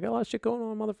because I got a lot of shit going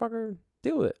on, motherfucker.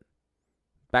 Deal with it.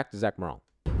 Back to Zach Morrell.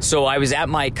 So I was at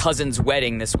my cousin's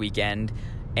wedding this weekend,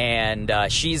 and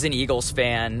she's an Eagles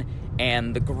fan,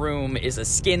 and the groom is a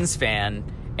Skins fan,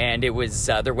 and it was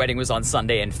their wedding was on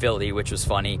Sunday in Philly, which was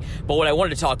funny. But what I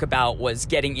wanted to talk about was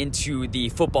getting into the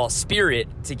football spirit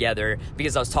together,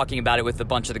 because I was talking about it with a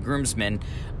bunch of the groomsmen.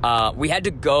 We had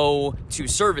to go to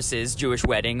services, Jewish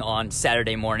wedding, on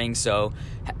Saturday morning, so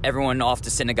everyone off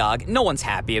to synagogue. No one's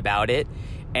happy about it.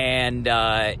 And,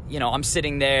 I'm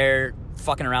sitting there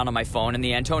fucking around on my phone, and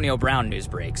the Antonio Brown news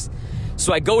breaks.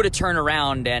 So I go to turn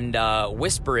around and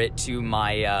whisper it to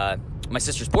my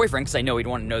sister's boyfriend, because I know he'd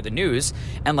want to know the news.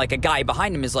 And, like, a guy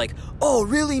behind him is like, "Oh,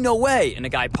 really? No way." And a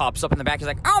guy pops up in the back. He's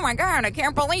like, "Oh, my God, I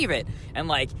can't believe it." And,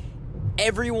 like,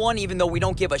 everyone, even though we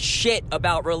don't give a shit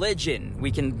about religion,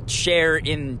 we can share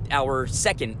in our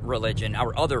second religion,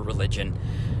 our other religion.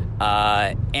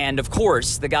 And, of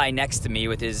course, the guy next to me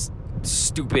with his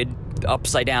stupid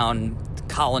upside-down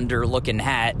colander-looking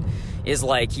hat is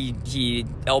like, he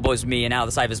elbows me, and out of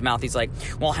the side of his mouth, he's like,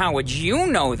 "Well, how would you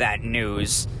know that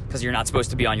news?" because you're not supposed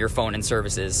to be on your phone in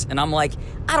services. And I'm like,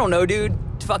 I don't know, dude.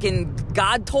 Fucking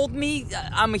God told me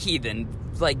I'm a heathen.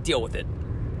 Like, deal with it.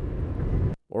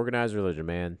 Organized religion,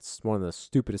 man. It's one of the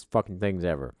stupidest fucking things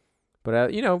ever.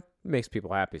 But, it makes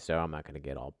people happy, so I'm not going to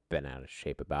get all bent out of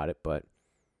shape about it. But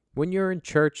when you're in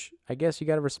church, I guess you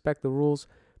got to respect the rules.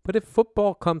 But if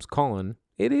football comes calling,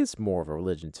 it is more of a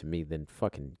religion to me than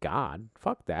fucking God.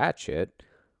 Fuck that shit.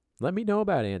 Let me know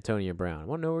about Antonio Brown. I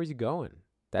want to know where he's going.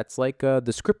 That's like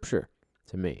the scripture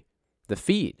to me. The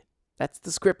feed. That's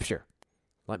the scripture.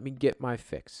 Let me get my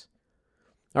fix.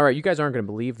 All right, you guys aren't going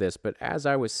to believe this, but as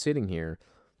I was sitting here,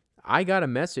 I got a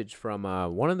message from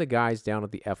one of the guys down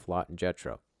at the F lot in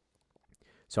Jetro.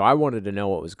 So I wanted to know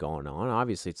what was going on.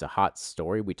 Obviously, it's a hot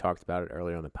story. We talked about it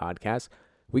earlier on the podcast.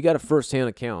 We got a first-hand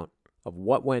account of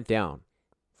what went down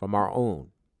from our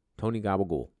own Tony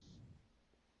Gabagool.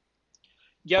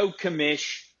 Yo,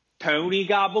 Commish. Tony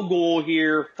Gabagool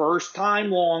here. First time,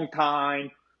 long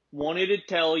time. Wanted to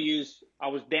tell you, I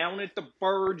was down at the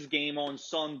Birds game on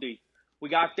Sunday. We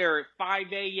got there at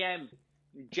 5 a.m.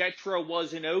 Jetro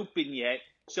wasn't open yet,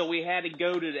 so we had to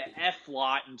go to the F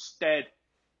lot instead.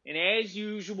 And as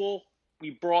usual,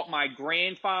 we brought my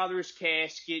grandfather's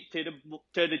casket to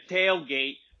the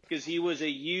tailgate because he was a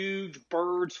huge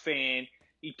Birds fan.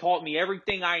 He taught me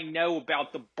everything I know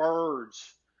about the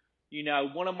Birds.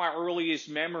 One of my earliest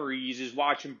memories is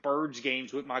watching Birds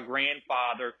games with my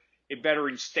grandfather at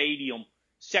Veterans Stadium.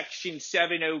 Section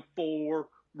 704,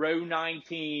 row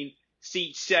 19,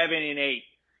 seats 7 and 8.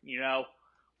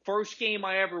 First game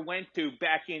I ever went to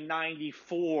back in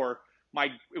 94,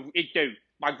 my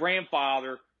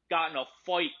grandfather got in a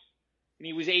fight, and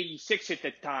he was 86 at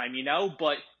the time,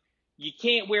 but you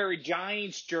can't wear a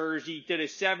Giants jersey to the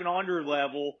 700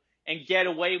 level and get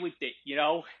away with it,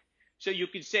 So you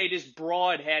could say this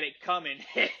broad had it coming.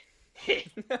 If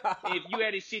you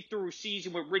had to sit through a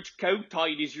season with Rich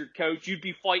Kotite as your coach, you'd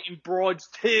be fighting broads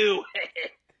too.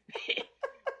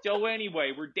 So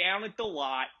anyway, we're down at the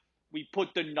lot. We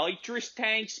put the nitrous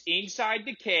tanks inside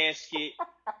the casket,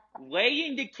 lay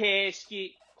in the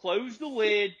casket, close the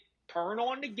lid, turn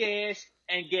on the gas,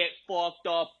 and get fucked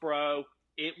up, bro.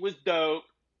 It was dope.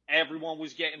 Everyone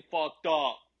was getting fucked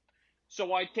up.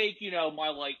 So I take,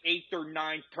 my 8th or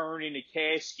 9th turn in the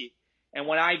casket. And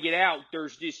when I get out,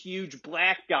 there's this huge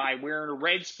black guy wearing a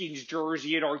Redskins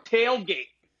jersey at our tailgate.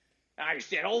 And I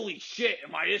said, holy shit,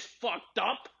 am I this fucked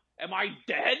up? Am I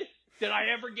dead? Did I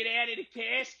ever get out of the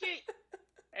casket?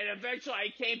 And eventually I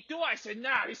came to. I said,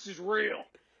 nah, this is real.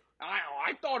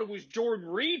 I thought it was Jordan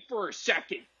Reed for a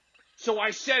second. So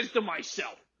I says to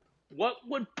myself, what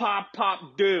would Pop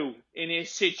do in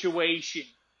this situation?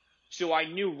 So I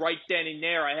knew right then and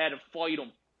there I had to fight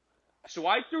him. So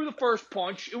I threw the first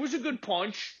punch. It was a good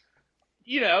punch.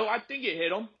 I think it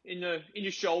hit him in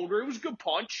the shoulder. It was a good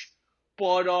punch.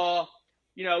 But,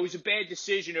 it was a bad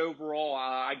decision overall.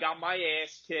 I got my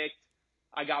ass kicked.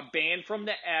 I got banned from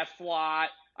the F lot.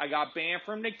 I got banned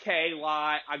from the K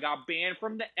lot. I got banned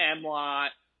from the M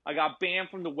lot. I got banned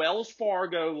from the Wells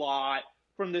Fargo lot,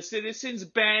 from the Citizens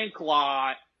Bank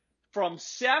lot, from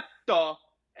SEPTA,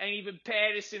 and even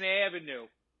Patterson Avenue.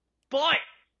 But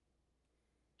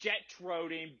Jetro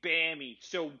didn't ban me.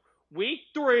 So week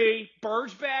 3,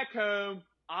 Birds back home.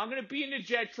 I'm going to be in the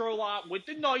Jetro lot with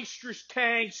the nitrous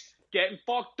tanks, getting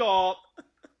fucked up.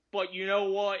 But you know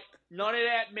what? None of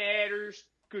that matters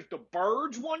because the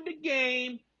Birds won the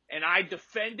game, and I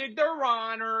defended their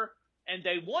honor, and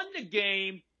they won the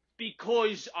game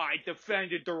because I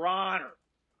defended their honor.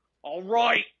 All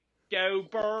right, go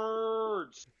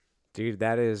Birds. Dude,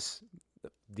 that is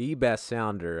the best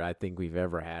sounder I think we've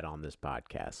ever had on this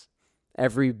podcast.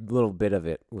 Every little bit of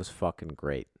it was fucking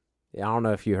great. I don't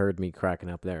know if you heard me cracking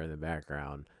up there in the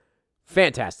background.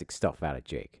 Fantastic stuff out of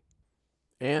Jake.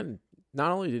 And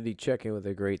not only did he check in with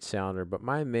a great sounder, but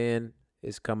my man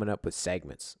is coming up with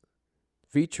segments.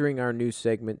 Featuring our new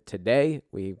segment today,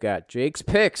 we've got Jake's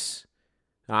Picks.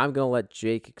 I'm going to let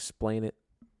Jake explain it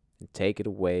and take it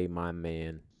away, my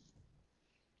man.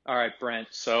 All right, Brent.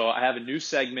 So I have a new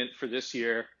segment for this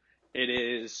year. It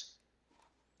is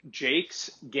Jake's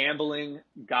Gambling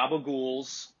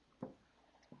Gabagools.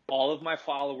 All of my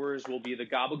followers will be the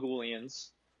Gabagoolians.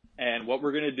 And what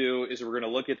we're going to do is we're going to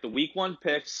look at the week 1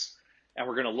 picks, and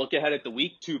we're going to look ahead at the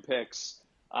week 2 picks.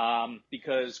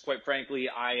 Because quite frankly,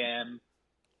 I am,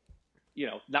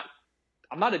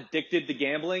 I'm not addicted to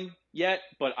gambling yet,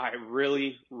 but I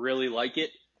really, really like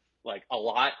it, like a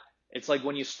lot. It's like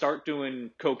when you start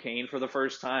doing cocaine for the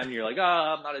first time, you're like,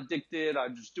 I'm not addicted. I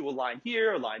just do a line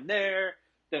here, a line there.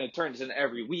 Then it turns into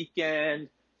every weekend.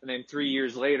 And then 3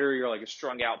 years later, you're like a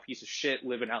strung out piece of shit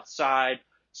living outside.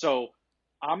 So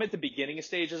I'm at the beginning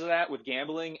stages of that with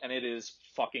gambling, and it is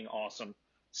fucking awesome.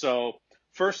 So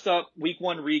first up, week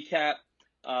 1 recap,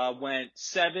 went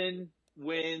 7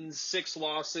 wins, 6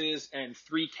 losses, and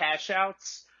 3 cash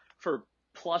outs for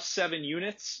plus 7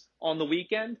 units on the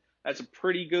weekend. That's a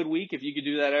pretty good week. If you could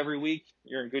do that every week,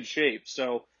 you're in good shape.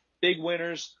 So big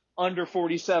winners, under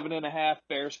 47.5,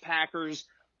 Bears Packers.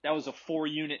 That was a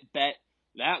 4-unit bet.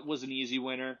 That was an easy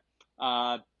winner.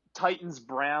 Titans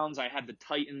Browns. I had the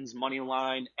Titans money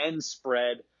line and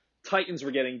spread. Titans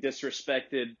were getting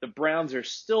disrespected. The Browns are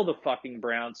still the fucking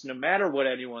Browns. No matter what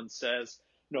anyone says,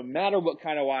 no matter what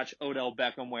kind of watch Odell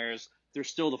Beckham wears, they're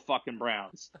still the fucking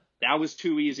Browns. That was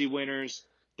 2 easy winners.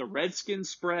 The Redskins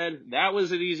spread, that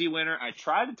was an easy winner. I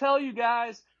tried to tell you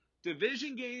guys,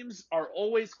 division games are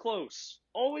always close.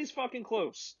 Always fucking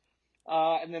close.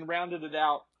 And then rounded it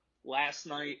out last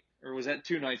night, or was that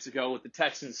 2 nights ago, with the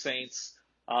Texans Saints.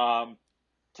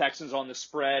 Texans on the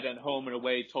spread and home and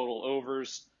away total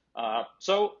overs.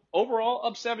 So overall,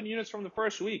 up 7 units from the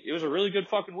first week. It was a really good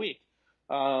fucking week.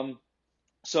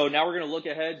 So now we're going to look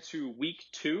ahead to week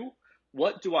 2.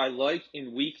 What do I like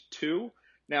in week 2?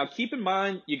 Now, keep in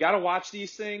mind, you got to watch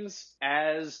these things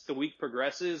as the week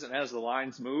progresses and as the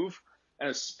lines move. And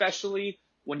especially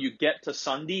when you get to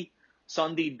Sunday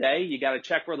day, you got to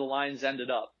check where the lines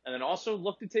ended up. And then also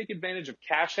look to take advantage of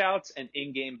cash outs and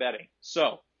in-game betting.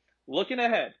 So, looking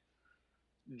ahead,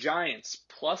 Giants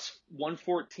plus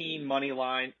 114 money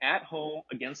line at home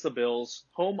against the Bills.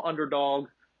 Home underdog.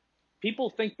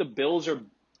 People think the Bills are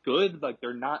good, like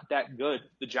they're not that good.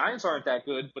 The Giants aren't that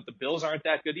good, but the Bills aren't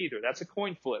that good either. That's a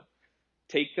coin flip.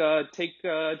 Take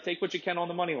what you can on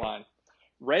the money line.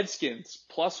 Redskins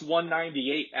plus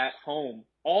 198 at home.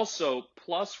 Also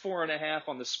plus 4.5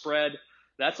 on the spread.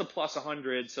 That's a plus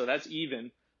 100, so that's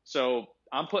even. So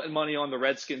I'm putting money on the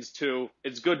Redskins too.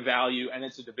 It's good value, and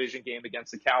it's a division game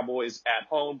against the Cowboys at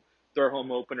home. Their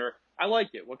home opener. I like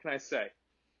it. What can I say?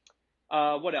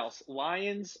 What else?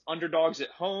 Lions, underdogs at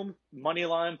home, money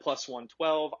line plus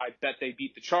 112. I bet they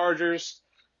beat the Chargers.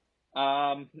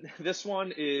 This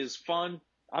one is fun.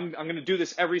 I'm going to do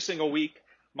this every single week.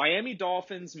 Miami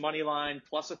Dolphins, money line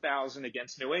plus 1,000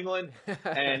 against New England,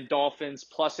 and Dolphins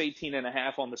plus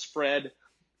 18.5 on the spread.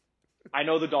 I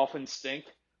know the Dolphins stink.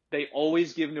 They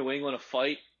always give New England a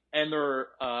fight, and they're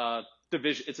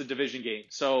division. It's a division game.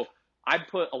 So I'd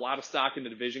put a lot of stock in the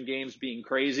division games being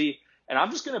crazy. And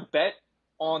I'm just going to bet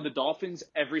on the Dolphins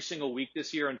every single week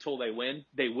this year until they win.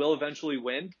 They will eventually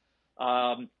win.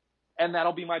 And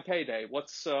that'll be my payday.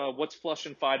 What's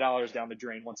flushing $5 down the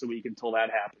drain once a week until that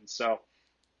happens? So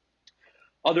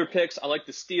other picks, I like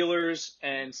the Steelers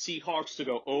and Seahawks to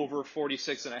go over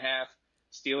 46.5.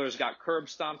 Steelers got curb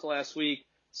stomped last week.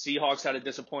 Seahawks had a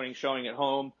disappointing showing at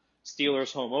home.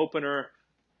 Steelers home opener.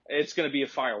 It's going to be a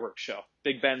fireworks show.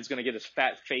 Big Ben's going to get his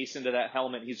fat face into that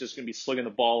helmet. He's just going to be slinging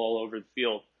the ball all over the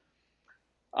field.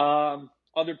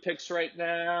 Other picks right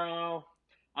now.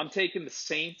 I'm taking the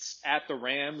Saints at the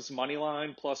Rams money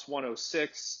line plus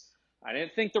 106. I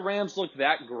didn't think the Rams looked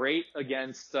that great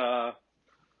against the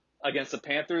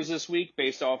Panthers this week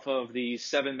based off of the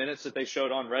 7 minutes that they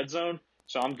showed on Red Zone.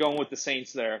 So I'm going with the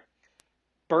Saints there.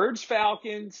 Birds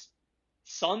Falcons,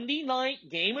 Sunday night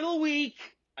game of the week.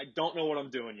 I don't know what I'm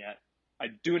doing yet. I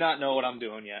do not know what I'm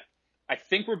doing yet. I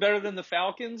think we're better than the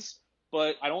Falcons,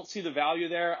 but I don't see the value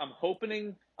there. I'm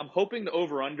hoping the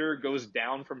over-under goes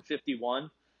down from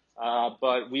 51,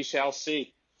 but we shall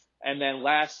see. And then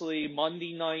lastly,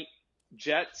 Monday night,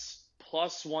 Jets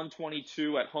plus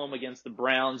 122 at home against the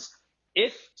Browns.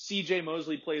 If C.J.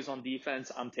 Mosley plays on defense,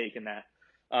 I'm taking that.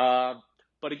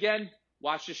 But again,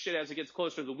 watch this shit as it gets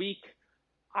closer to the week.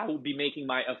 I will be making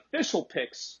my official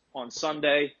picks on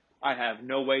Sunday. I have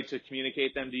no way to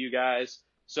communicate them to you guys.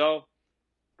 So,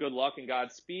 good luck and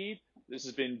Godspeed. This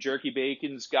has been Jerky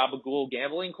Bacon's Gabagool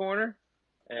Gambling Corner,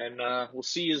 and we'll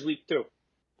see you week 2.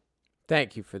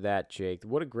 Thank you for that, Jake.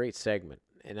 What a great segment.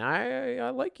 And I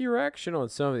like your action on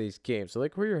some of these games. I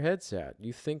like where your head's at.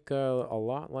 You think a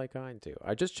lot like I do.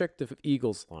 I just checked the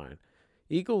Eagles line.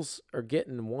 Eagles are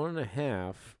getting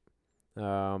 1.5.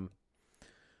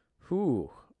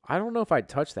 I don't know if I'd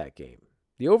touch that game.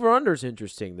 The over-under's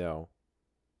interesting, though.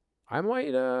 I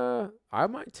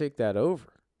might take that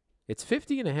over. It's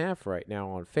 50.5 right now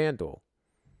on FanDuel.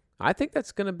 I think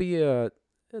that's going to be a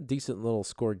decent little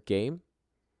scored game.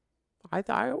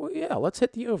 Yeah, let's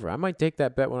hit the over. I might take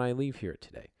that bet when I leave here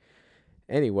today.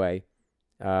 Anyway,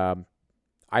 I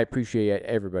appreciate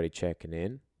everybody checking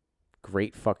in.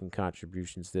 Great fucking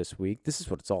contributions this week. This is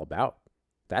what it's all about.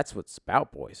 That's what it's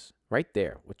about, boys. Right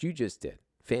there. What you just did.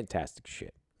 Fantastic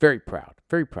shit. Very proud.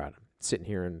 Very proud. I'm sitting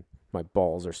here and my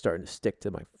balls are starting to stick to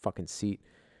my fucking seat.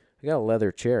 I got a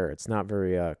leather chair. It's not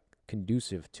very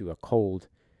conducive to a cold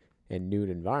and nude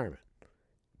environment.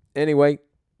 Anyway,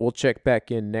 we'll check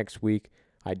back in next week.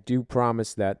 I do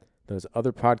promise that those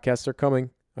other podcasts are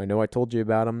coming. I know I told you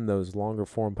about them, those longer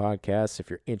form podcasts. If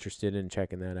you're interested in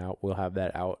checking that out, we'll have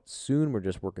that out soon. We're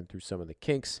just working through some of the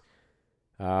kinks.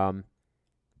 Zifo,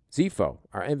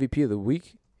 our MVP of the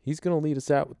week, he's going to lead us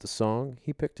out with the song.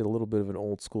 He picked a little bit of an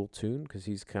old school tune because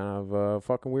he's kind of a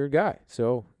fucking weird guy.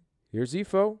 So here's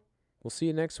Zifo. We'll see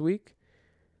you next week.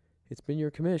 It's been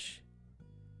your commish.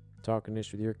 Talking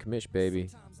ish with your commish, baby.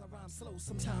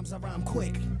 Sometimes I rhyme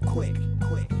quick.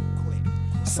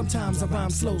 Sometimes I rhyme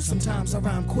slow, sometimes I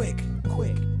rhyme quick.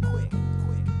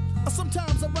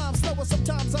 Sometimes I rhyme slower,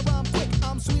 sometimes I rhyme quick.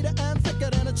 I'm sweeter and thicker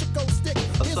than a Chico stick.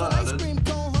 Here's an ice cream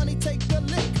cone, honey, take a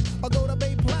lick. I'll go to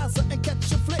Bay Plaza and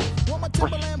catch a flick. Want my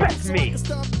Timberland boots so I can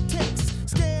stop ticks.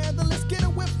 Scandalous, get a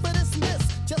whiff for this miss.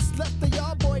 Just left the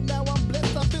yard, boy, now I'm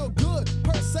blessed. I feel good,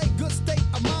 per se, good state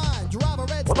of mind. Drive a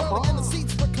red Sterling and the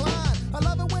seats recline. I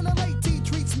love it when a late tea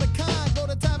treats me kind. Go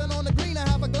to tavern on the green and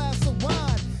have a glass of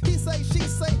wine. He say, she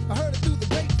say, I heard it through the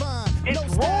grapevine. No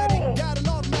static, got an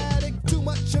automatic. Too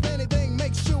much of anything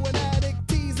makes you an addict.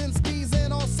 Teasing,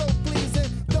 skeezing, also pleasing.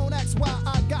 Don't ask why,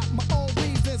 I got my own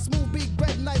reason. Smooth beat,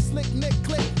 bread, nice, slick, nick,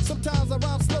 click. Sometimes I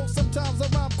rhyme slow, sometimes I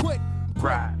rhyme quick.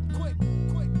 Right. Quick.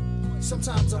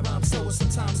 Sometimes I rhyme slow,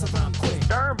 sometimes I rhyme quick.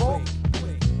 Durable.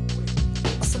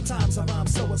 Sometimes I rhyme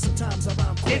slow, sometimes I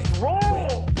rhyme quick. It's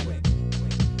roll.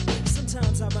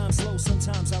 Sometimes I rhyme slow,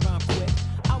 sometimes I rhyme quick.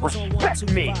 I was on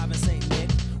 125 in St. Nick,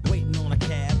 waiting on a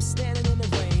cab, standing in the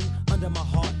rain, under my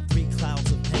heart, 3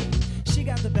 clouds of pain. She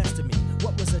got the best of me,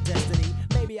 what was her destiny?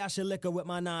 Maybe I should lick her with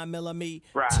my 9mm.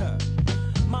 Right.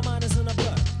 My mind is in a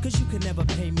blur, cause you could never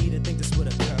pay me to think this would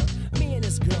occur. Me and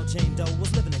this girl, Jane Doe,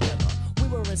 was living together. We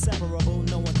were inseparable,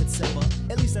 no one could sever.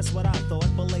 At least that's what I thought,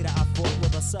 but later I fought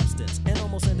with a substance and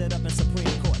almost ended up in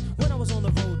Supreme Court. When I was on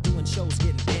the road doing shows,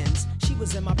 getting ends, she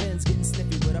was in my Benz getting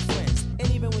snippy with her friends. And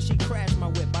even when she crashed my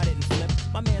whip, I didn't flip.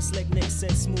 My man Slick Nick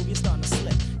said, smooth, you're starting to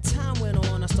slip. Time went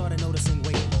on, I started noticing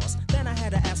weight loss. Then I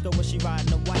had to ask her, was she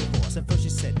riding a white horse? At first she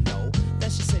said no. Then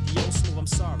she said, yo, Smooth, I'm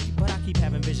sorry, but I keep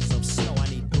having visions of snow, I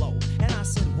need blow. And I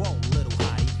said, whoa, little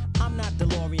hottie, I'm not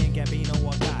DeLorean, Gambino,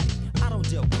 or Gotti. I don't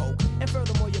deal coke, and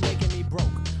furthermore, you're making me broke.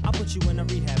 I'll put you in a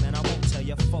rehab and I won't tell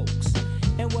your folks.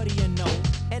 And what do you know?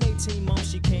 In 18 months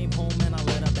she came home and I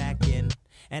let her back in.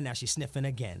 And now she's sniffing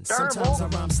again. Sometimes I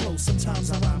rhyme slow,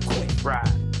 sometimes I rhyme quick. Right.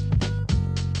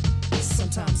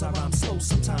 Sometimes I rhyme slow,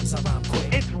 sometimes I rhyme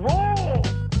quick. It's roll!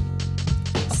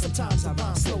 Sometimes I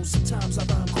rhyme slow, sometimes I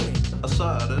rhyme quick.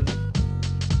 Asserted.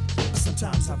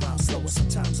 Sometimes I rhyme slow,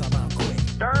 sometimes I rhyme quick.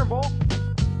 Durable.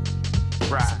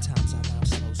 Right. Sometimes I rhyme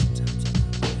slow, sometimes I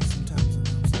rhyme quick. Sometimes I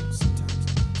rhyme slow, sometimes I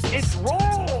rhyme quick. It's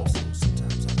roll!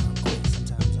 Sometimes I rhyme quick,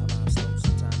 sometimes I rhyme slow,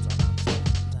 sometimes I rhyme slow,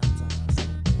 sometimes I rhyme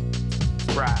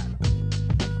slow. Right.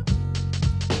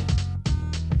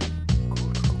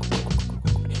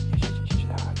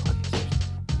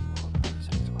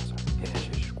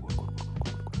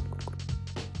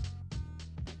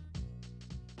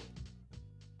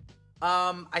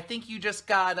 I think you just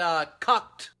got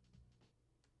cucked.